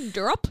phone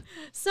drop.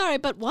 Sorry,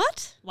 but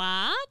what?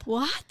 What?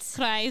 What?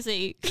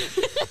 Crazy. To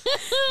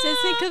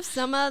think of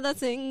some other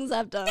things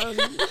I've done.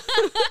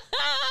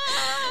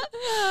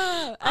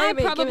 I Amy, give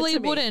it probably to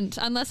me. wouldn't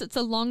unless it's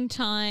a long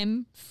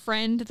time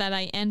friend that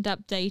I end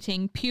up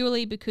dating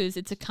purely because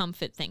it's a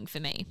comfort thing for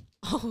me.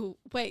 Oh,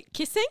 wait,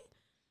 kissing?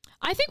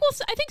 I think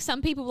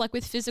some people, like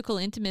with physical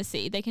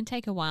intimacy, they can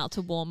take a while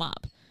to warm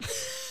up.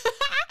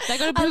 They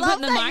got to I put it love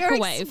in the that you're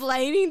microwave.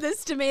 explaining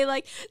this to me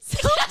like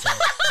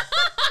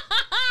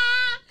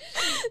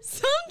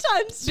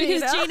sometimes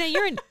Because Gina. Gina,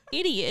 you're an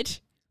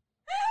idiot.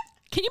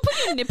 Can you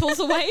put your nipples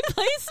away,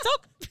 please?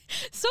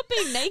 Stop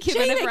being naked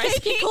Gina, whenever I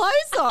keep your speak.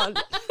 clothes on.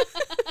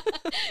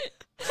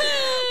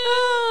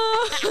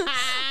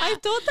 I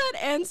thought that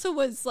answer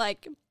was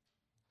like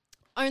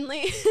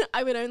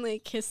I would only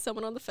kiss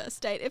someone on the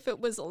first date if it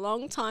was a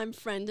long time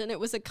friend and it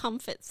was a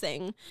comfort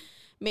thing,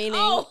 meaning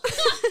Oh.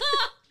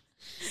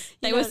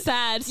 They You were know-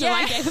 sad, so Yeah.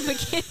 I gave him a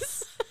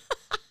kiss.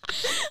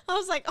 I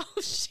was like,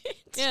 oh shit.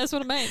 Yeah, that's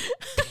what I mean.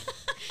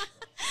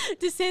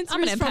 This answer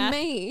I'm an is from empath.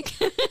 me.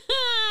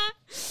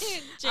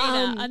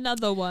 Gina,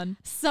 another one.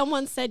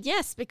 Someone said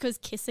yes because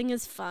kissing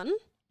is fun.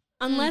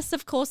 Unless,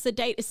 of course, the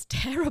date is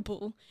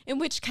terrible, in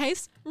which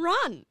case,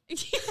 run. I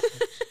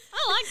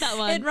like that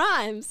one. It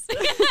rhymes.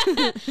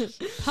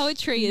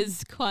 Poetry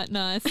is quite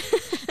nice.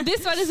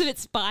 This one is a bit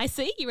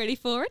spicy. You ready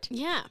for it?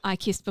 Yeah. I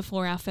kissed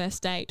before our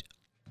first date.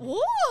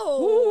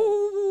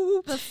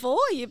 Ooh. Before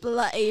you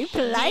play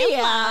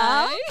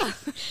player.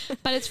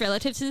 But it's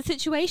relative to the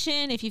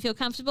situation. If you feel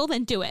comfortable,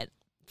 then do it.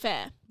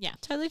 Fair. Yeah.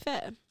 Totally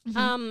fair.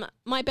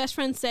 My best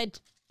friend said,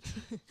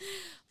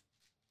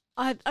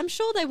 I'm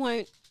sure they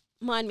won't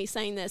mind me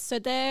saying this. So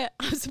I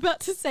was about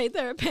to say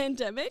they're a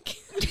pandemic.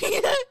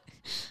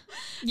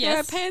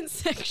 Yes. They're a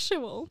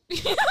pansexual.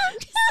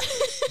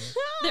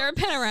 They're a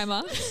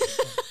panorama.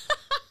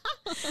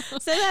 So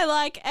they're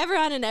like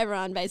everyone and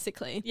everyone,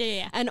 basically.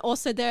 Yeah. And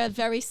also they're a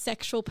very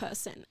sexual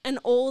person. And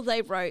all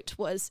they wrote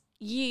was,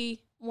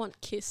 ye want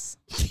kiss.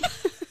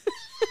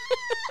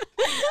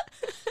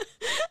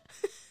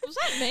 Was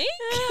that me?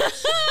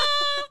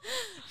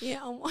 Yeah,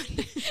 I want.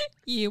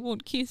 You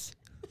won't kiss.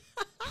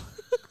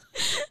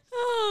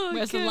 Oh,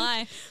 Where's the good.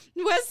 lie?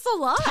 Where's the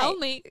lie? Tell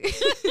me.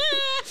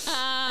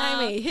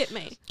 Amy, hit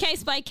me.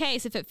 Case by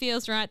case. If it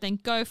feels right, then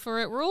go for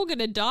it. We're all going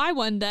to die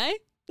one day.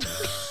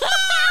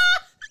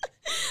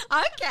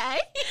 Okay.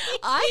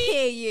 I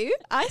hear you.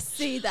 I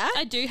see that.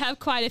 I do have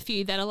quite a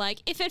few that are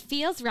like, if it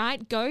feels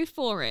right, go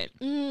for it.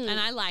 And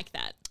I like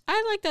that.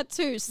 I like that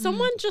too.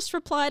 Someone just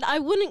replied, I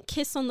wouldn't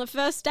kiss on the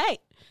first date.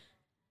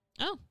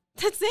 Oh.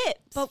 That's it.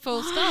 But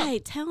Full why?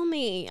 stop. Tell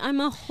me. I'm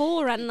a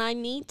whore and I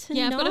need to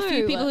Yeah, know. I've got a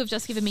few people who've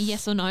just given me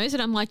yes or no's,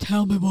 and I'm like,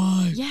 tell me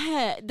why.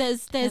 Yeah,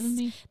 there's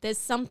me.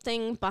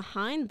 something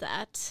behind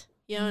that.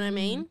 You know what I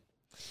mean?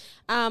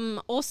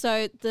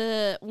 Also,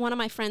 one of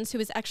my friends who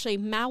was actually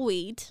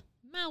married,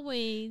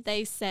 Maui.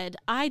 they said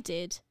I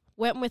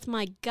went with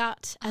my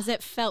gut as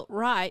it felt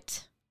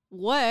right,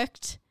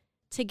 worked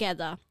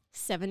together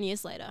 7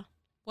 years later.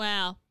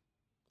 Wow.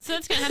 So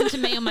that's going to happen to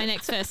me on my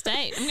next first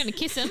date. I'm going to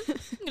kiss him. I'm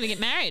going to get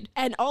married.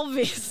 And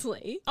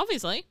obviously,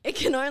 Obviously. it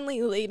can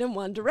only lead in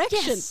one direction.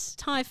 Yes.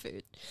 Thai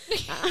food.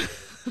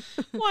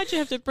 Why'd you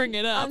have to bring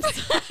it up?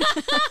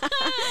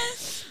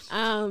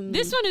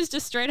 This one is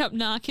just straight up,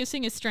 nah,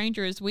 kissing a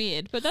stranger is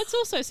weird. But that's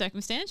also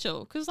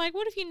circumstantial. Because, like,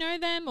 what if you know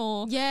them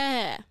or...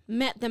 Yeah,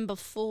 met them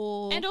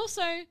before. And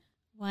also,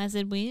 why is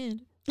it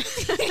weird?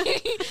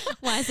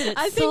 Why is it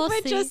I think saucy?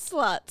 we're just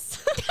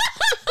sluts.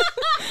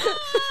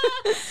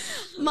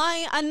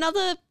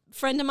 Another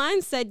friend of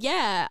mine said,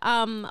 yeah,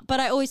 but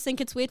I always think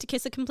it's weird to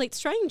kiss a complete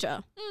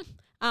stranger.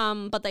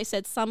 But they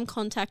said some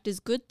contact is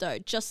good though,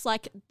 just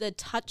like the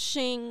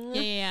touching,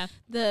 Yeah.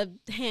 the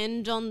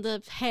hand on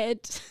the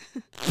head,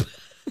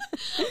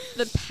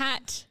 The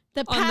pat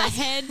the on the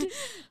head.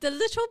 the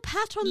little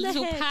pat on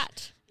Little the head.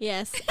 pat.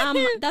 Yes.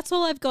 That's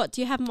all I've got.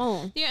 Do you have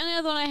more? The only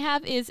other one I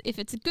have is if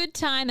it's a good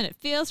time and it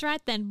feels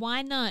right, then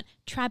why not?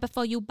 Try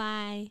before you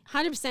buy.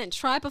 100%.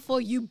 Try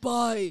before you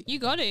buy. You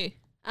got to.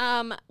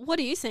 What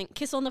do you think?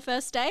 Kiss on the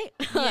first date?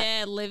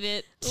 Yeah, live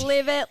it.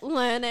 Live it,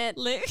 learn it,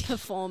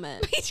 perform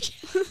it.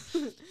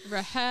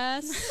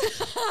 Rehearse,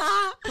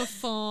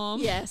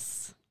 perform,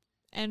 Yes.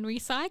 and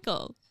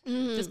recycle.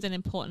 Just an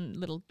important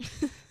little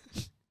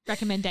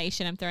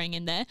recommendation I'm throwing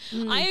in there.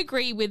 I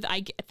agree with,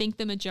 I think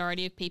the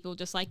majority of people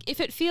just like, if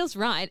it feels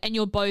right and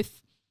you're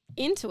both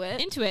Into it.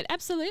 into it,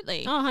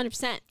 absolutely. Oh,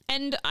 100%.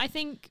 And I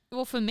think,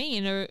 well, for me,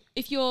 you know,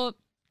 if you're,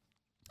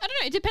 I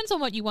don't know, it depends on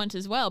what you want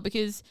as well,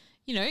 because,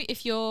 you know,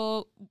 if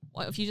you're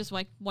just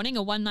like wanting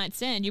a one night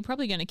stand, you're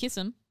probably going to kiss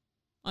them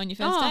on your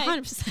first date.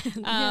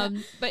 100%. Yeah.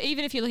 But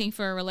even if you're looking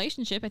for a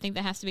relationship, I think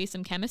there has to be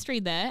some chemistry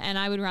there, and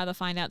I would rather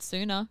find out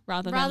sooner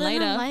rather than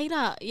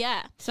later.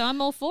 Yeah. So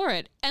I'm all for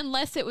it,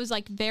 unless it was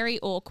like very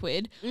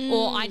awkward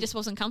or I just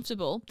wasn't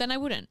comfortable, then I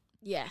wouldn't.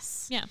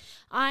 Yes. Yeah.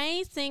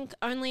 I think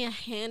only a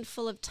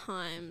handful of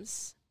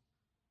times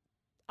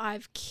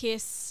I've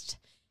kissed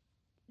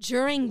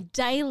during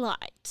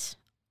daylight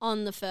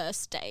on the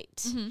first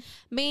date,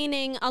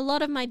 meaning a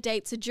lot of my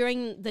dates are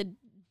during the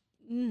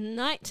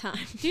nighttime.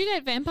 Do you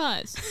date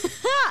vampires?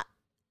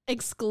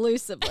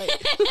 Exclusively.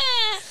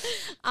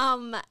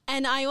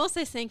 And I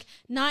also think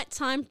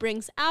nighttime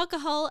brings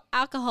alcohol.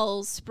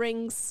 Alcohol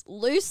brings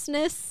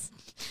looseness.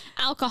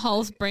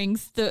 Alcohol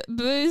brings the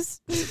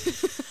booze.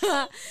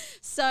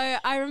 So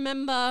I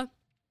remember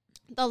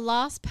the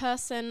last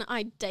person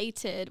I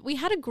dated, we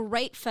had a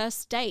great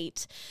first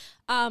date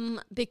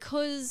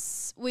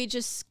because we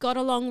just got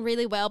along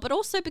really well, but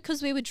also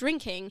because we were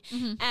drinking.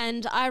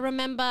 And I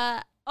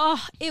remember,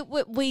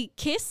 we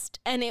kissed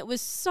and it was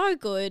so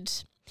good.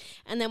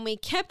 And then we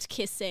kept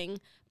kissing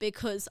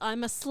because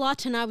I'm a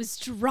slut and I was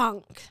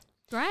drunk.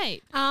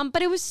 Great.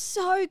 But it was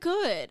so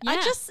good. Yeah. I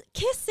just,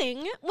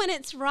 kissing when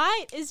it's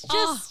right is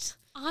just...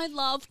 I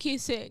love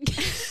kissing.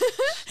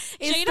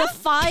 Is Gina? the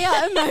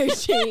fire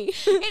emoji.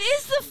 It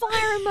is the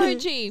fire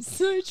emoji.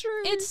 So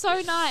true. It's so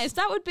nice.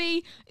 That would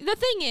be, the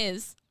thing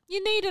is,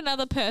 you need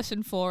another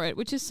person for it,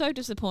 which is so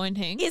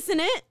disappointing. Isn't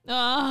it?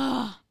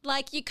 Oh,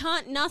 Like you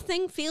can't,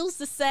 nothing feels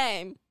the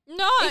same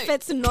no. if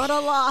it's not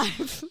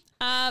alive.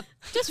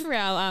 Just for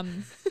our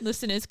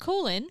listeners,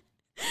 call in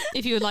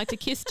if you would like to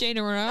kiss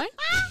Gina or I.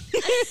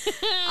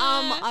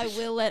 I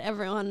will let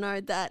everyone know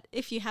that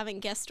if you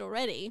haven't guessed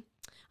already,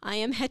 I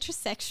am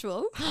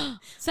heterosexual. I'm a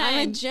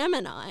Same.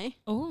 Gemini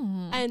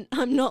Oh, and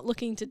I'm not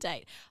looking to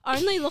date.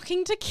 Only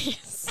looking to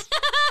kiss.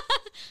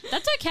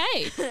 that's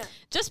okay.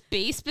 Just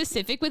be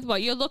specific with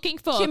what you're looking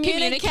for.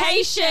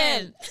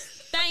 Communication.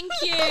 Thank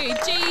you,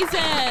 Jesus.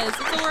 That's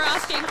all we're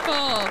asking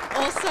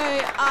for. Also,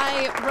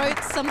 I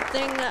wrote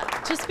something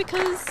just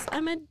because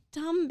I'm a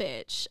dumb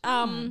bitch.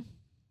 A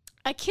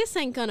kiss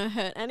ain't gonna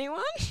hurt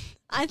anyone.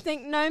 I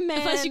think no man.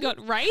 Unless you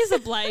got razor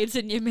blades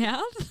in your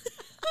mouth.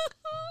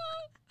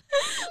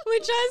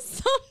 Which I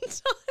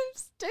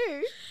sometimes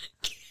do.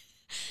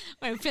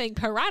 I'm feeling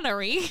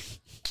piranha-y.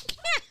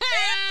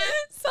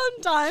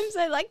 Sometimes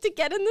I like to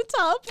get in the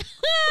tub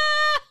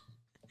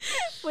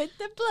with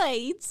the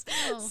blades.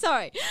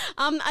 Sorry.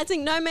 I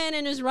think no man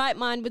in his right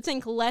mind would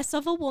think less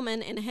of a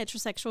woman in a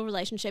heterosexual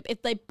relationship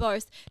if they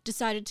both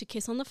decided to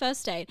kiss on the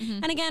first date.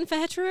 And again, for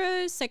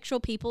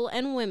heterosexual people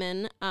and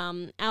women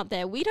out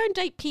there, we don't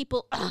date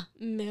people,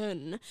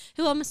 men,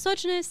 who are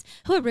misogynist,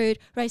 who are rude,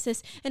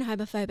 racist, and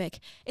homophobic.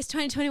 It's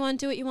 2021.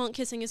 Do what you want.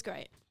 Kissing is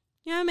great.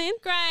 You know what I mean?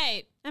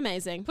 Great.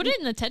 Amazing. Put it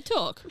in the TED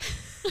Talk.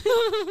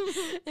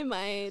 In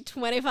my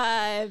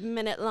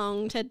 25-minute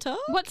long TED Talk.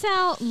 What's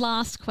our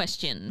last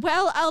question?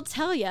 Well, I'll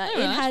tell you, it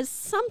right. has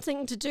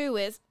something to do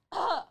with.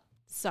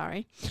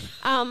 Sorry.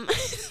 COVID?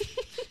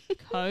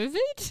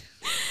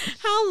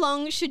 How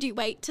long should you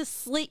wait to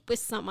sleep with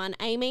someone,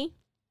 Amy?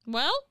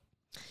 Well,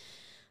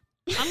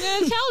 I'm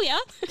going to tell you,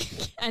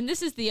 and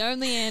this is the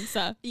only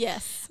answer.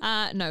 Yes.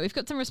 No, we've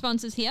got some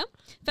responses here.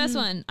 First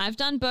one, I've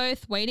done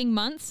both waiting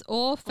months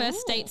or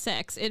first date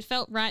sex. It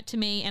felt right to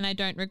me and I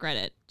don't regret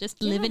it.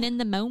 Just living in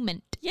the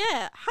moment.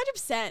 Yeah,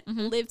 100%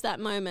 live that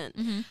moment.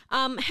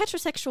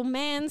 Heterosexual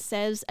man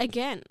says,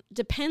 again,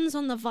 depends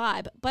on the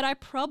vibe, but I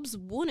probs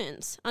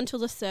wouldn't until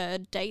the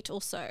third date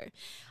or so.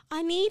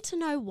 I need to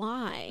know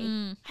why.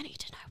 I need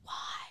to know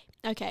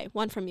why. Okay,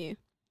 one from you.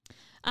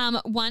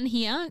 One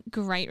here,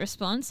 great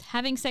response.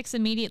 Having sex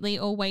immediately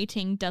or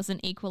waiting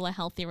doesn't equal a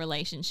healthy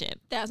relationship.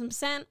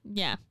 1000%.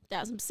 Yeah.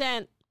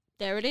 1000%.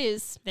 There it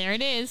is. There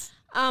it is.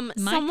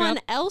 Someone drop.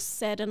 else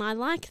said, and I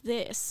like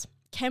this,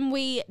 can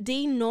we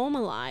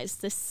denormalize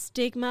the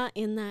stigma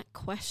in that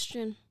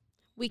question?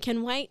 We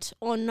can wait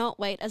or not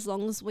wait as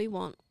long as we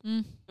want.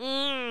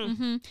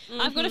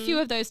 I've got a few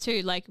of those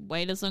too, like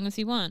wait as long as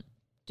you want.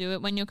 Do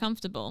it when you're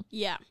comfortable,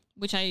 Yeah.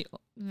 which I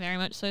very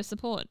much so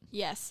support.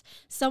 Yes.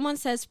 Someone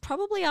says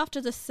probably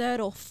after the third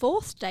or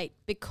fourth date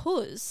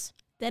because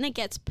then it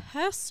gets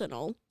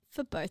personal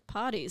for both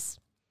parties.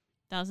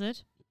 Does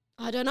it?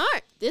 I don't know.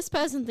 This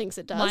person thinks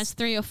it does. Mine's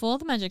 3 or 4,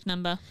 the magic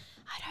number.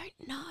 I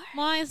don't know.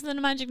 Why is the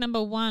magic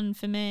number 1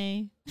 for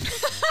me?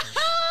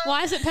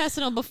 Why is it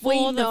personal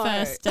before the know.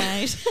 first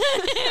date?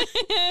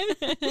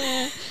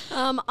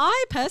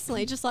 I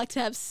personally just like to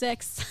have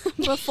sex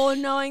before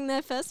knowing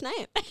their first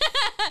name.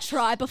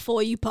 Try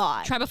before you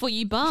buy. Try before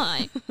you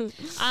buy.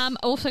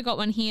 Also got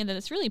one here that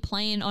it's really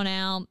playing on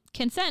our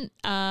consent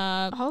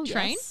train.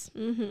 Yes.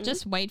 Mm-hmm.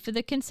 Just wait for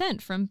the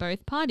consent from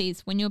both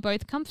parties. When you're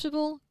both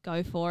comfortable,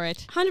 go for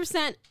it.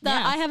 100%.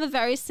 Yeah. I have a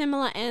very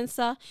similar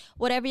answer.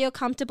 Whatever you're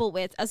comfortable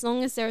with, as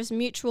long as there is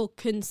mutual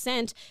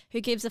consent,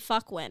 who gives a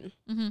fuck when?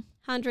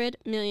 100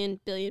 million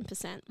billion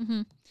percent.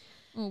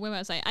 Oh, where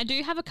was I? I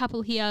do have a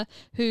couple here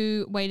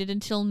who waited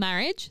until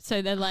marriage.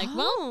 So they're like, Oh.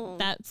 well,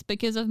 that's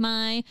because of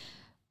my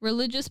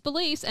religious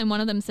beliefs. And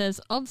one of them says,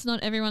 obviously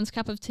not everyone's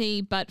cup of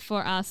tea, but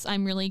for us,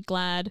 I'm really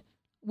glad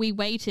we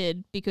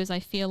waited because I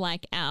feel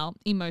like our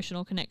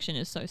emotional connection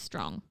is so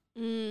strong.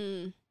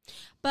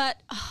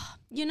 But,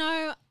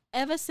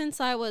 ever since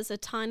I was a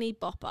tiny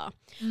bopper,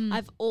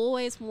 I've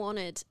always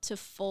wanted to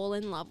fall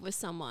in love with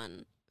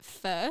someone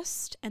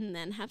first and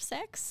then have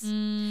sex.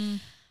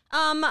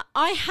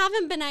 I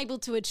haven't been able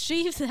to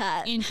achieve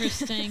that.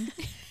 Interesting.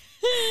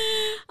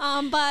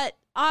 But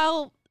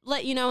I'll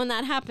let you know when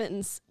that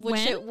happens, which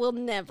When? it will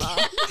never.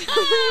 It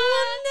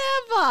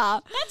will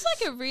never. That's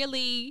like a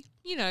really,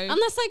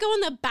 Unless I go on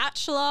The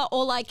Bachelor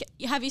or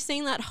have you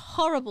seen that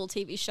horrible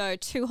TV show,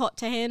 Too Hot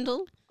to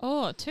Handle?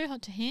 oh, too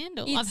hot to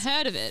handle. It's I've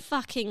heard of it.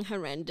 Fucking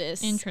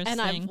horrendous. Interesting. And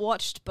I've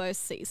watched both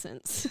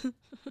seasons.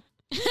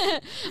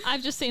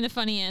 I've just seen a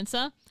funny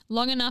answer.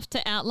 Long enough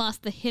to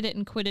outlast the hit it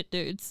and quit it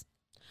dudes.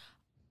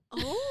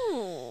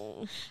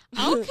 Oh.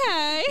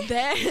 Okay.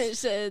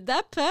 There's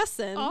that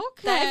person.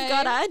 Okay. They've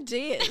got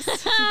ideas.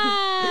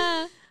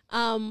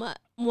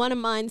 One of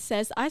mine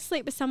says, I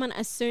sleep with someone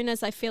as soon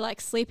as I feel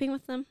like sleeping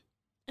with them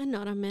and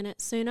not a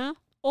minute sooner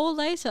or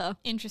later.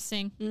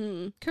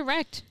 Interesting.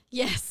 Correct.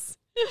 Yes.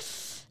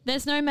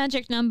 There's no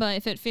magic number.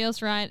 If it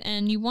feels right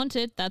and you want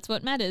it, that's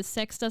what matters.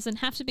 Sex doesn't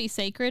have to be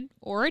sacred,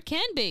 or it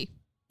can be.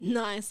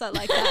 Nice. I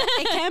like that.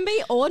 It can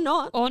be or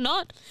not. Or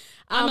not.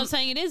 I'm not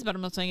saying it is, but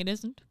I'm not saying it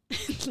isn't.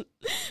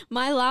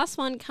 My last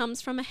one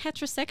comes from a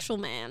heterosexual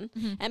man.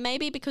 And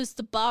maybe because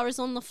the bar is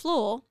on the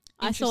floor,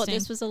 I thought Interesting.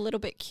 this was a little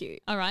bit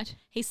cute. All right.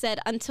 He said,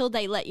 until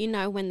they let you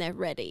know when they're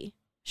ready.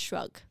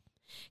 Shrug.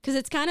 Because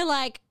it's kind of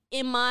like,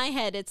 in my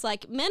head, it's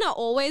like men are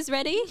always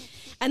ready.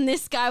 And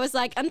this guy was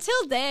like,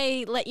 until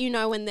they let you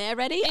know when they're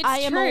ready, It's I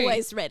am true.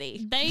 always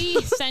ready. They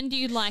send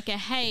you like a,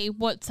 hey,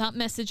 what's up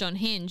message on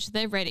Hinge.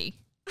 They're ready.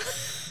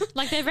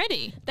 Like they're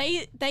ready.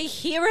 They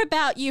hear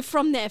about you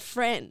from their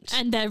friend.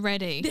 And they're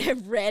ready. They're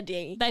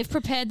ready. They've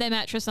prepared their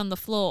mattress on the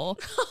floor.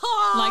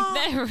 Like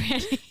they're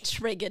ready.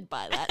 Triggered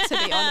by that, to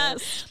be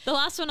honest. The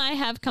last one I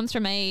have comes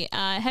from a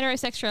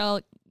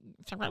heterosexual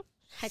Wow.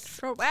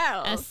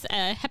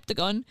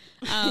 heptagon.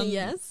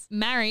 Yes.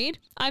 Married.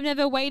 I've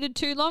never waited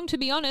too long, to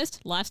be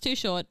honest. Life's too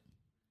short.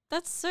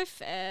 That's so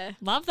fair.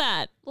 Love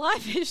that.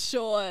 Life is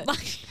short.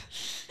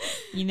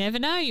 You never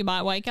know. You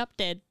might wake up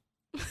dead.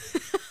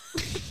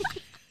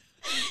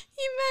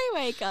 You may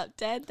wake up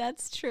dead.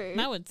 That's true.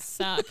 That would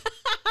suck.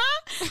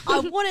 I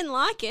wouldn't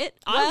like it.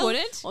 I Well,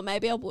 wouldn't. Or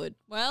maybe I would.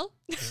 Well,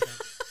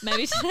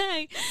 maybe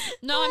today.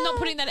 No, I'm not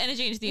putting that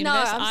energy into the No,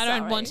 universe. I'm I don't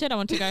sorry. want it. I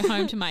want to go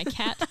home to my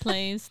cat,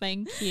 please.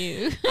 Thank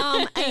you.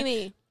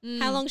 Amy,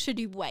 how long should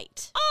you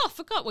wait? Oh, I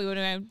forgot we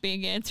would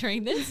be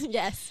answering this.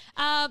 Yes.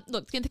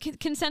 Look, the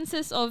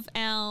consensus of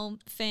our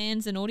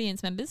fans and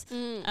audience members,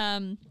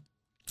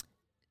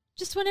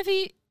 just whenever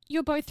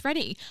you're both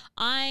ready.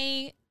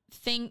 I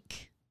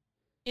think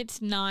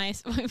it's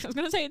nice. I was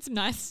going to say it's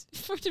nice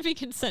for it to be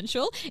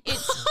consensual.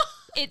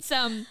 It's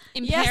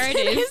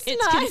imperative. is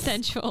It's nice.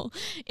 consensual.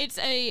 It's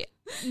a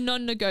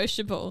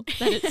non-negotiable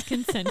that it's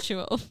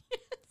consensual.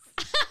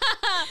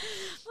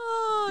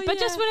 Oh, But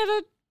just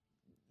whenever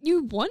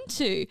you want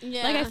to.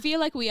 Yeah. Like I feel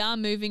like we are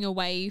moving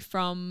away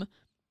from,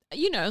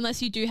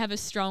 unless you do have a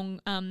strong,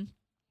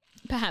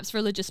 perhaps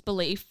religious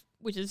belief,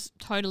 which is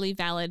totally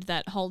valid,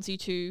 that holds you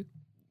to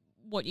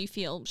what you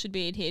feel should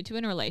be adhered to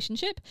in a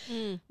relationship.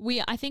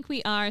 I think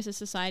we are as a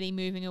society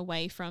moving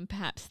away from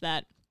perhaps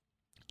that,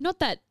 not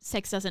that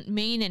sex doesn't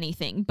mean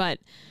anything, but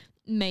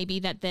maybe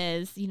that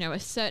there's, a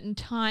certain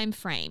time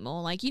frame,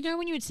 or like,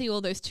 when you would see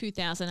all those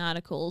 2000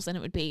 articles and it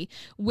would be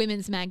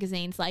women's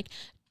magazines like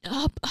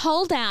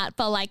hold out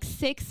for like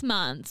 6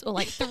 months or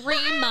like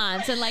 3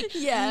 months and like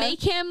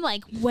make him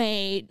like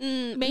wait,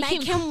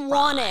 make him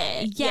want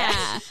it.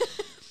 Yeah.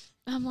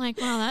 I'm like,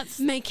 wow, that's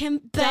make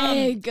him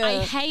beg. I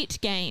hate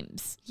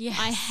games. Yes.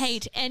 I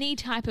hate any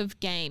type of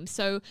game.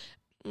 So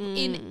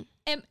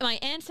my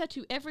answer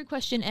to every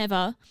question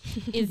ever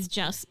is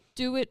just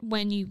do it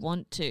when you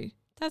want to.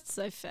 That's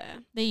so fair.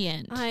 The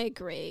end. I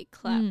agree.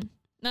 Clap.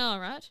 All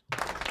right.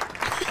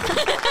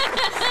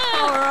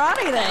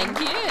 Alrighty then.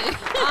 Thank you.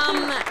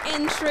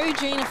 In true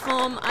Gina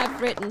form,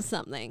 I've written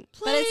something.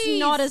 But it's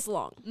not as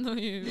long. No,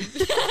 you.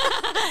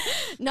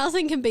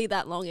 Nothing can be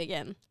that long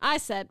again. I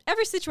said,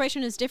 every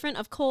situation is different,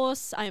 of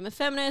course. I am a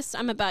feminist.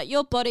 I'm about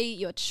your body,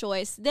 your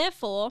choice.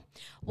 Therefore,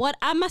 what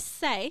I must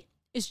say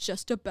is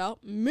just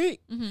about me.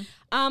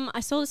 I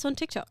saw this on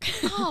TikTok.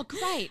 Oh,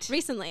 great.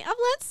 Recently. I've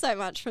learned so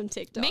much from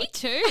TikTok. Me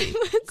too.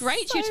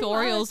 Great so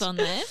tutorials much. on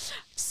there.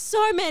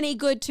 So many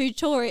good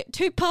tutorials.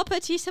 To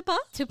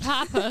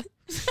Papa.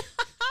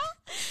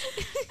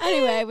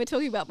 Anyway, we're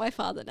talking about my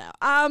father now.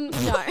 No.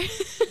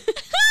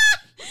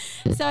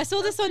 So I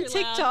saw this on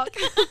TikTok.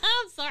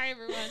 I'm sorry,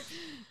 everyone.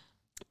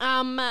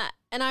 And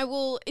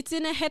it's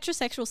in a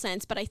heterosexual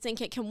sense, but I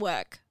think it can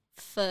work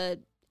for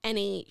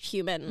any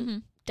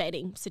human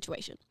dating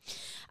situation.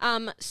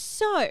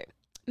 So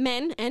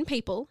men and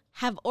people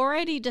have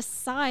already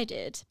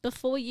decided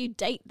before you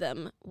date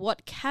them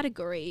what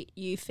category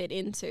you fit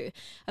into.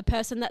 A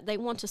person that they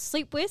want to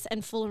sleep with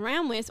and fool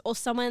around with, or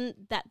someone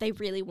that they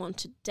really want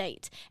to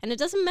date. And it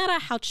doesn't matter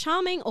how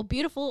charming or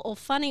beautiful or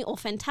funny or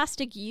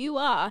fantastic you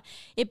are,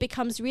 it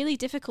becomes really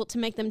difficult to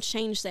make them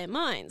change their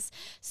minds.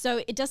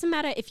 So it doesn't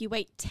matter if you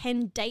wait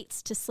 10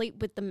 dates to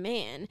sleep with the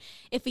man.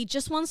 If he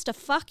just wants to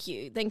fuck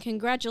you, then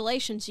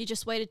congratulations, you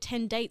just waited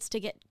 10 dates to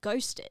get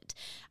ghosted.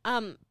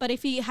 But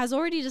if he has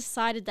already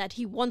decided that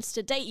he wants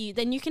to date you,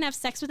 then you can have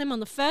sex with him on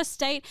the first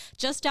date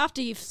just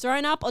after you've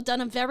thrown up or done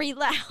a very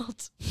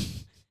loud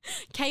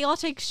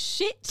chaotic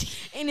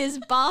shit in his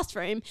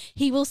bathroom.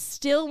 He will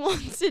still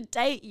want to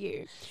date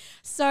you.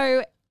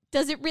 So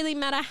does it really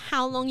matter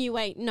how long you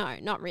wait? No,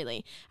 not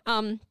really.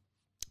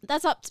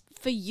 That's up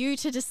for you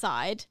to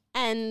decide.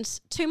 And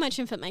too much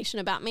information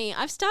about me.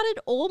 I've started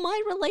all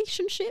my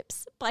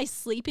relationships by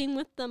sleeping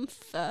with them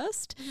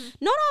first.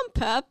 Not on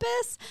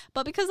purpose,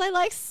 but because I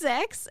like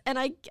sex and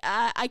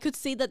I could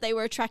see that they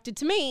were attracted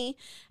to me.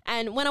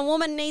 And when a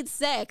woman needs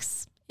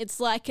sex, it's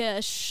like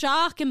a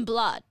shark in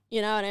blood.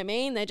 You know what I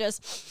mean? They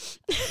just...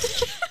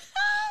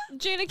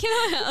 Gina, can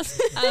I ask,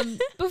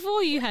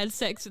 before you had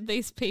sex with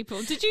these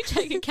people, did you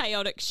take a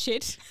chaotic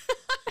shit?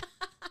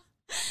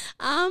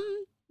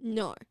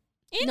 No.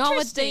 Interesting. Not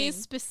with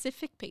these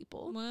specific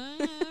people. Well,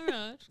 all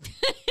right.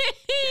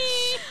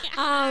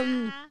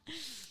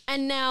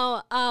 And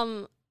now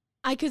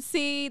I could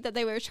see that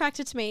they were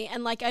attracted to me.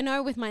 And like I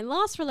know with my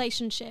last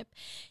relationship,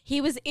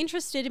 he was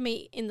interested in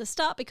me in the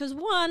start because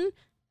one,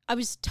 I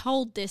was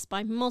told this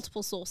by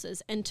multiple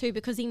sources, and two,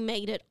 because he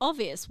made it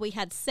obvious. We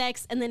had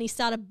sex and then he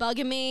started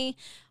bugging me,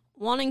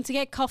 wanting to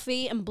get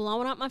coffee and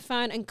blowing up my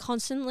phone and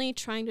constantly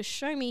trying to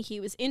show me he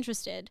was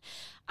interested.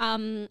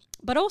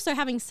 But also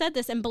having said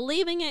this and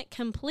believing it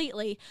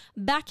completely,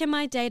 back in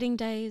my dating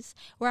days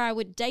where I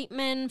would date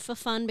men for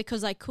fun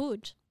because I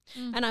could,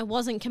 and I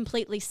wasn't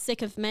completely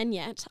sick of men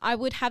yet, I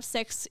would have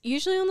sex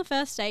usually on the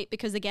first date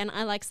because, again,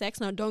 I like sex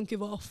and I don't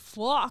give a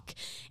fuck.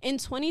 In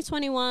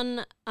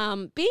 2021,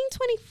 being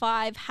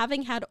 25,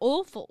 having had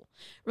awful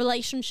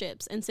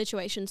relationships and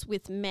situations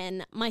with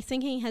men, my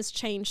thinking has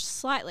changed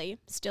slightly.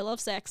 Still love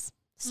sex,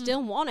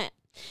 still want it.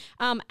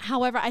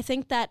 However, I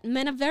think that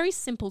men are very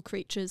simple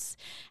creatures,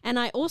 and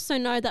I also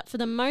know that for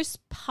the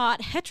most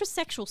part,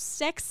 heterosexual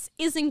sex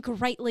isn't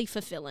greatly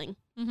fulfilling.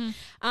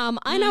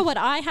 I know what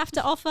I have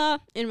to offer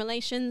in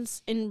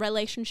relationships,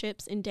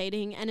 in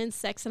dating, and in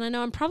sex, and I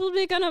know I'm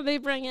probably going to be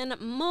bringing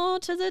more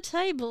to the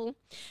table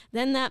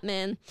than that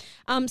man.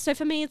 So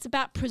for me, it's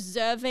about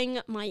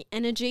preserving my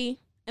energy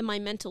and my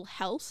mental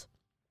health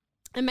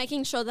and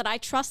making sure that I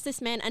trust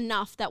this man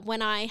enough that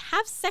when I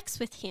have sex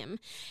with him,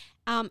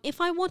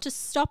 if I want to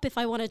stop, if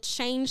I want to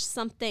change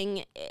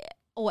something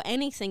or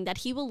anything, that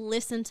he will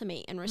listen to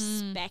me and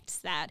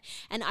respect that,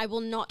 and I will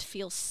not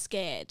feel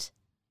scared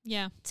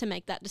to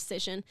make that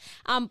decision.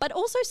 But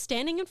also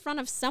standing in front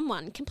of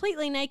someone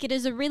completely naked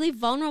is a really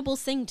vulnerable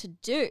thing to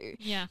do.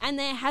 Yeah. And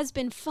there has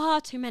been far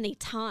too many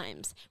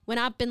times when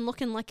I've been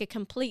looking like a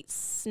complete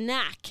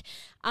snack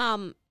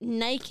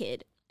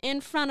naked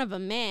in front of a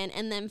man,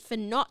 and then for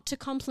not to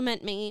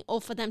compliment me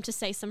or for them to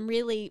say some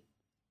really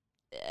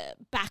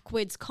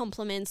backwards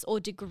compliments or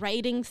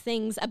degrading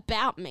things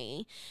about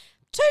me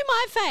to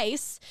my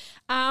face.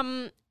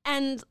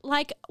 And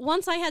like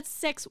once I had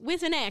sex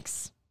with an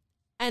ex,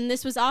 and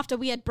this was after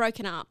we had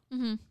broken up,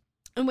 and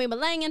we were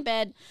laying in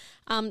bed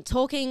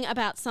talking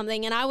about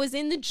something, and I was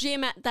in the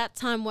gym at that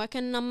time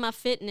working on my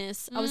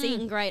fitness. I was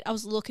eating great. I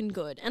was looking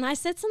good. And I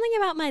said something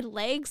about my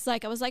legs.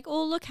 Like I was like,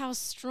 oh, look how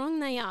strong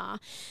they are.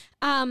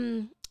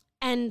 And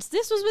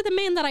this was with a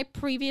man that I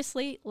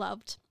previously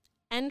loved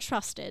and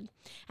trusted.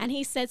 And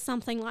he said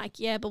something like,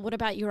 yeah, but what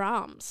about your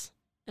arms?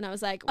 And I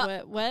was like,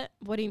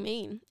 what do you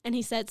mean? And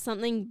he said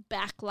something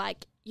back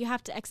like, you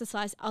have to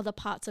exercise other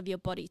parts of your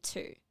body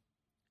too,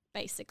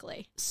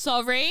 basically.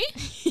 Sorry?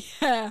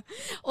 Yeah.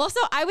 Also,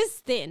 I was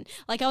thin.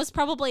 Like I was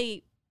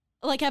probably,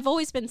 like I've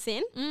always been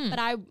thin, but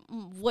I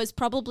was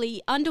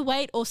probably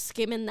underweight or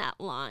skimming that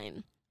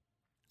line.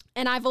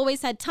 And I've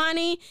always had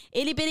tiny,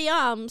 itty bitty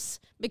arms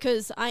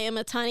because I am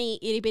a tiny,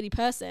 itty bitty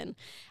person.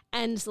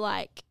 And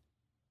like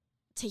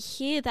to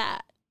hear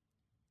that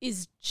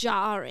is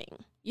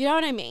jarring. You know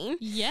what I mean?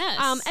 Yes.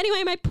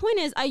 Anyway, my point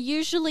is I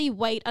usually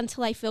wait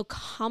until I feel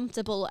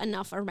comfortable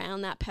enough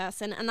around that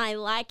person and I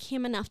like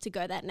him enough to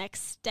go that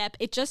next step.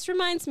 It just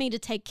reminds me to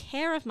take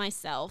care of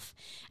myself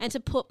and to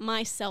put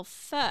myself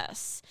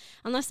first,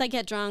 unless I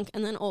get drunk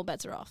and then all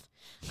bets are off.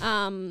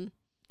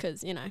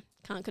 Because, you know,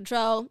 can't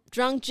control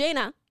drunk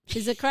Gina.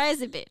 She's a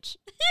crazy bitch.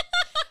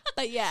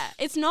 But yeah,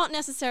 it's not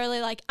necessarily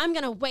like I'm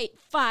going to wait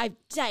 5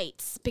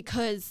 dates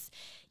because,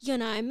 you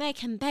know, make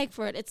him beg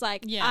for it. It's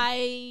like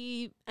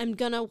I am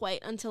going to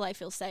wait until I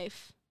feel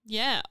safe.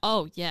 Yeah.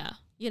 Oh, yeah.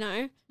 You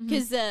know?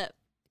 Because a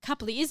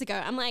couple of years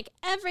ago, I'm like,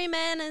 every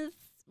man is,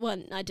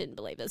 well, I didn't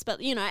believe this,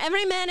 but, you know,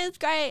 every man is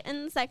great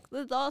and sex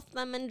is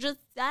awesome and just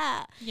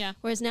that. Yeah.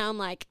 Whereas now I'm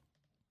like,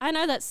 I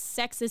know that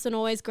sex isn't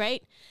always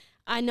great.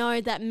 I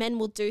know that men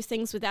will do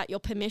things without your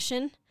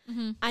permission.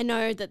 I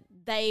know that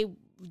they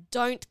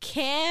don't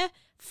care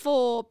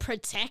for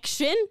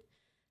protection.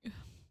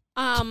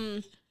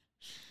 I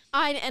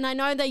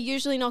know they're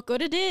usually not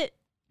good at it.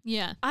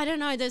 Yeah. I don't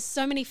know. There's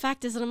so many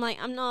factors and I'm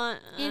like, I'm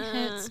not. It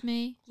hurts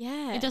me.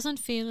 Yeah. It doesn't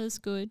feel as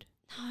good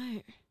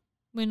No.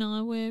 when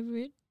I wear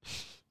it.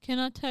 Can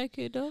I take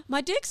it off?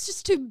 My dick's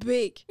just too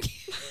big.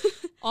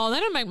 Oh, they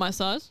don't make my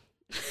size.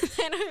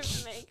 They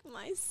don't make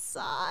my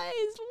size.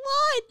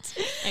 What?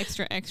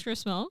 Extra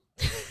small.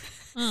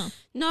 Oh.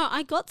 No,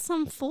 I got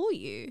some for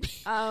you.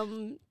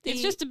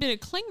 It's just a bit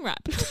of cling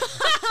wrap.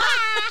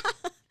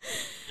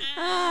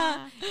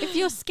 If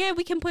you're scared,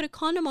 we can put a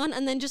condom on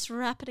and then just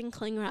wrap it in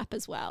cling wrap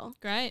as well.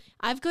 Great.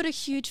 I've got a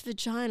huge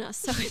vagina,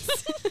 so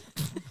it's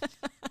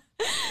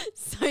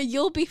so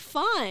you'll be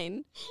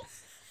fine.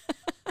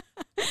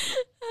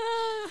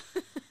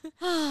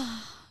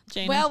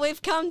 Gina. Well,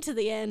 we've come to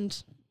the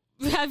end.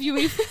 Have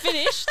you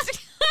finished?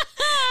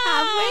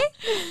 Have we?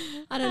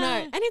 I don't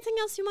know. Anything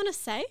else you want to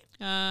say?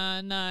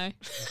 No.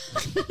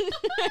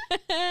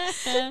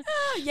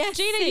 Yes,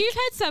 Gina, sick. you've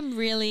had some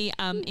really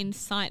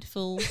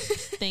insightful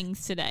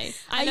things today.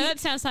 I know that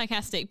sounds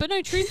sarcastic, but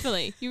no,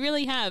 truthfully, you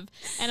really have.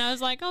 And I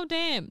was like, oh,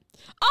 damn.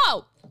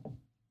 Oh,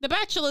 The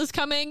Bachelor's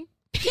coming.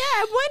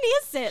 Yeah, when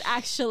is it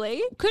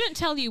actually? Couldn't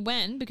tell you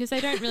when because they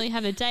don't really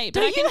have a date.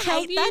 But Don't I can you tell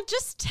hate you that?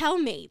 Just tell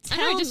me. I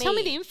know, just tell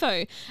me the info.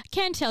 I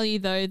can tell you,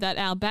 though, that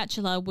our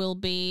bachelor will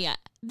be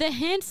the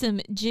handsome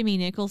Jimmy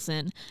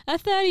Nicholson, a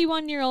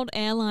 31-year-old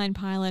airline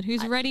pilot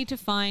who's ready to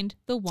find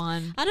the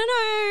one. I don't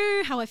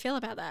know how I feel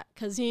about that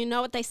because you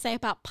know what they say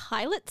about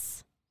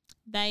pilots?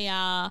 They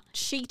are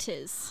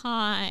Cheaters.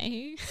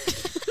 high.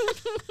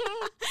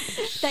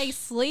 They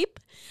sleep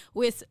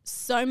with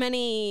so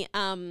many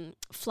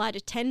flight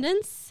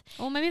attendants.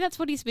 Or maybe that's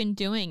what he's been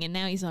doing and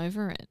now he's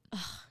over it.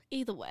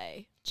 Either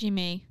way.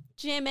 Jimmy.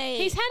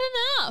 He's had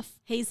enough.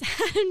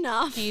 had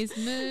enough He's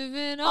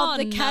moving of on.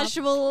 the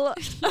casual,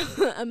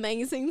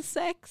 amazing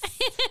sex.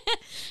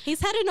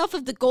 He's had enough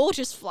of the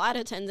gorgeous flight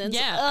attendants.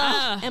 Yeah.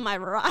 Ugh, am I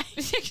right?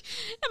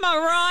 Am I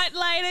right,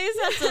 ladies?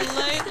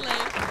 Absolutely.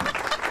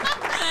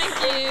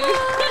 Thank you.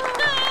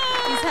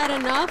 He's had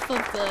enough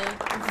of the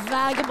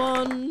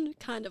vagabond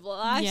kind of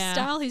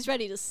lifestyle. He's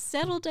ready to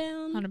settle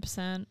down.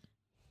 100%.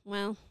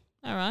 Well,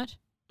 All right.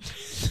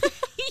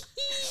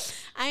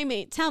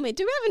 Amy, tell me,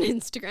 do we have an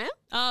Instagram?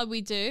 Oh,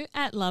 we do.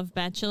 At Love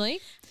Bachelor.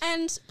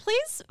 And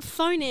please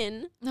phone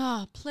in,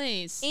 Oh,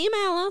 please.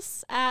 email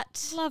us at,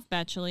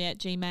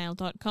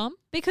 Lovebachelor@gmail.com.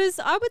 because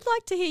I would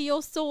like to hear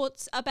your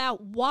thoughts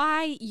about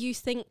why you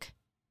think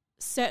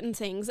certain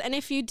things. And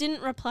if you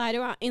didn't reply to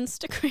our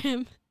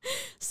Instagram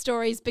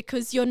stories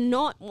because you're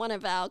not one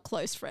of our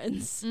close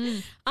friends,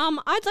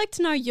 I'd like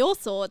to know your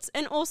thoughts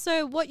and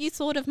also what you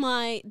thought of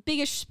my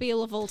biggest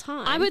spiel of all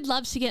time. I would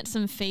love to get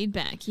some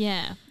feedback,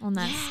 on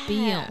that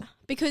spiel.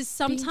 Because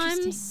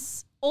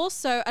sometimes,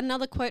 also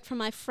another quote from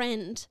my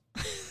friend.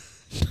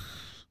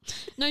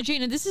 No,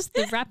 Gina, this is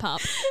the wrap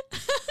up.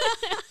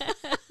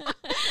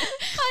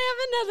 I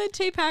have another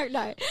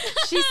 2-paragraph note.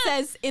 She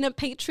says, in a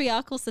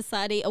patriarchal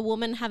society, a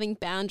woman having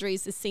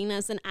boundaries is seen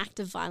as an act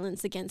of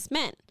violence against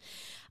men.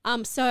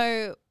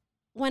 So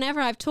whenever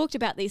I've talked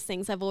about these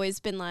things, I've always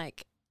been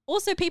like,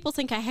 also people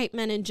think I hate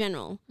men in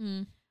general.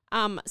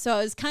 So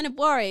I was kind of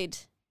worried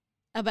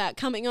about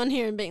coming on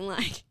here and being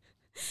like,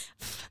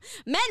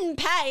 men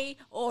pay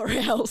or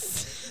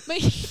else.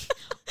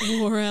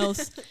 Or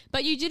else.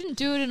 But you didn't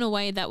do it in a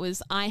way that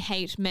was, I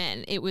hate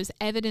men. It was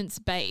evidence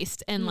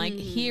based and like,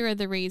 here are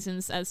the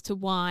reasons as to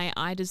why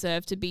I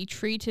deserve to be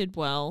treated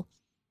well.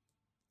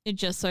 It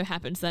just so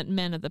happens that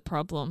men are the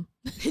problem.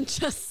 It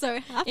just so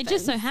happens. It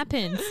just so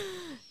happens.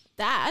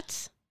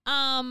 That.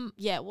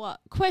 Yeah, what?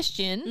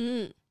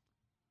 Question.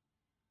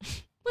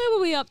 Where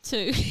were we up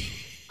to?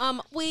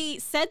 We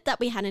said that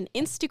we had an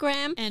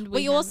Instagram. And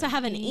we we also have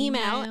have an an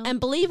email. email. And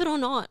believe it or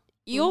not,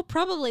 you're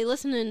probably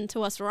listening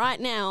to us right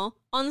now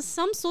on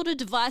some sort of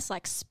device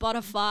like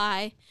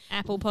Spotify,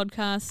 Apple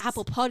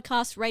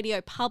Podcasts.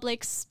 Radio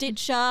Public,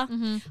 Stitcher,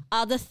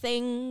 other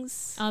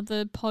things.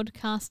 Other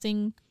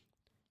podcasting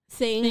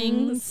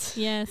Things.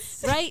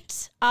 Yes.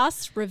 Rate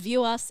us,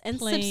 review us, and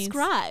Please.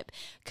 subscribe.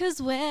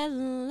 Because we're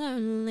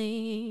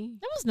lonely.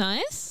 That was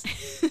nice.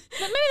 Maybe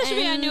that should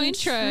be our new And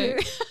intro. true.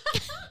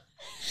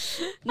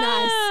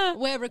 Nice.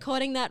 We're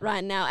recording that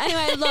right now.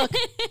 Anyway, look,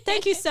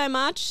 thank you so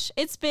much.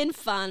 It's been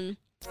fun.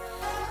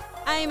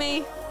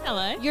 Amy,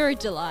 Hello. you're a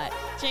delight.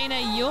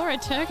 Gina, you're a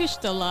Turkish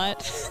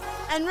delight.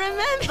 And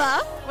remember,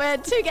 we're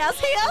two gals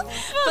here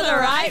for the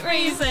right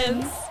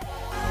reasons.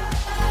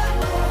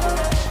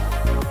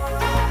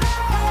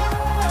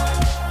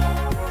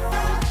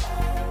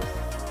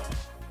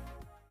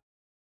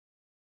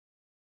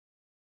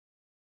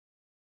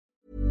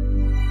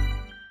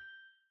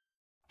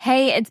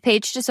 Hey, it's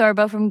Paige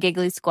DeSorbo from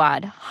Giggly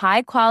Squad.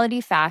 High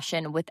quality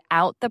fashion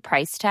without the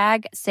price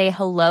tag. Say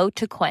hello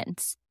to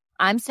Quince.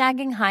 I'm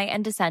snagging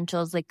high-end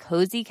essentials like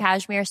cozy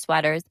cashmere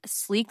sweaters,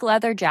 sleek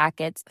leather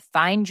jackets,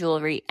 fine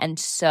jewelry, and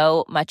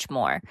so much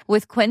more.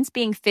 With Quince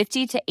being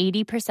 50 to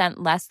 80%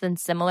 less than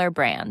similar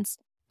brands.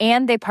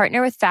 And they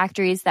partner with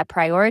factories that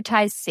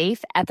prioritize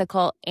safe,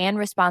 ethical, and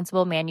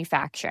responsible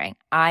manufacturing.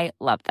 I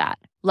love that.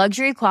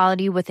 Luxury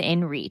quality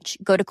within reach.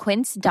 Go to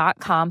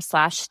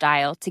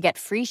quince.com/style to get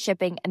free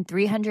shipping and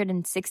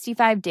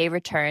 365-day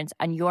returns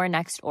on your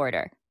next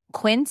order.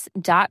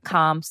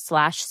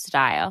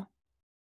 Quince.com/style.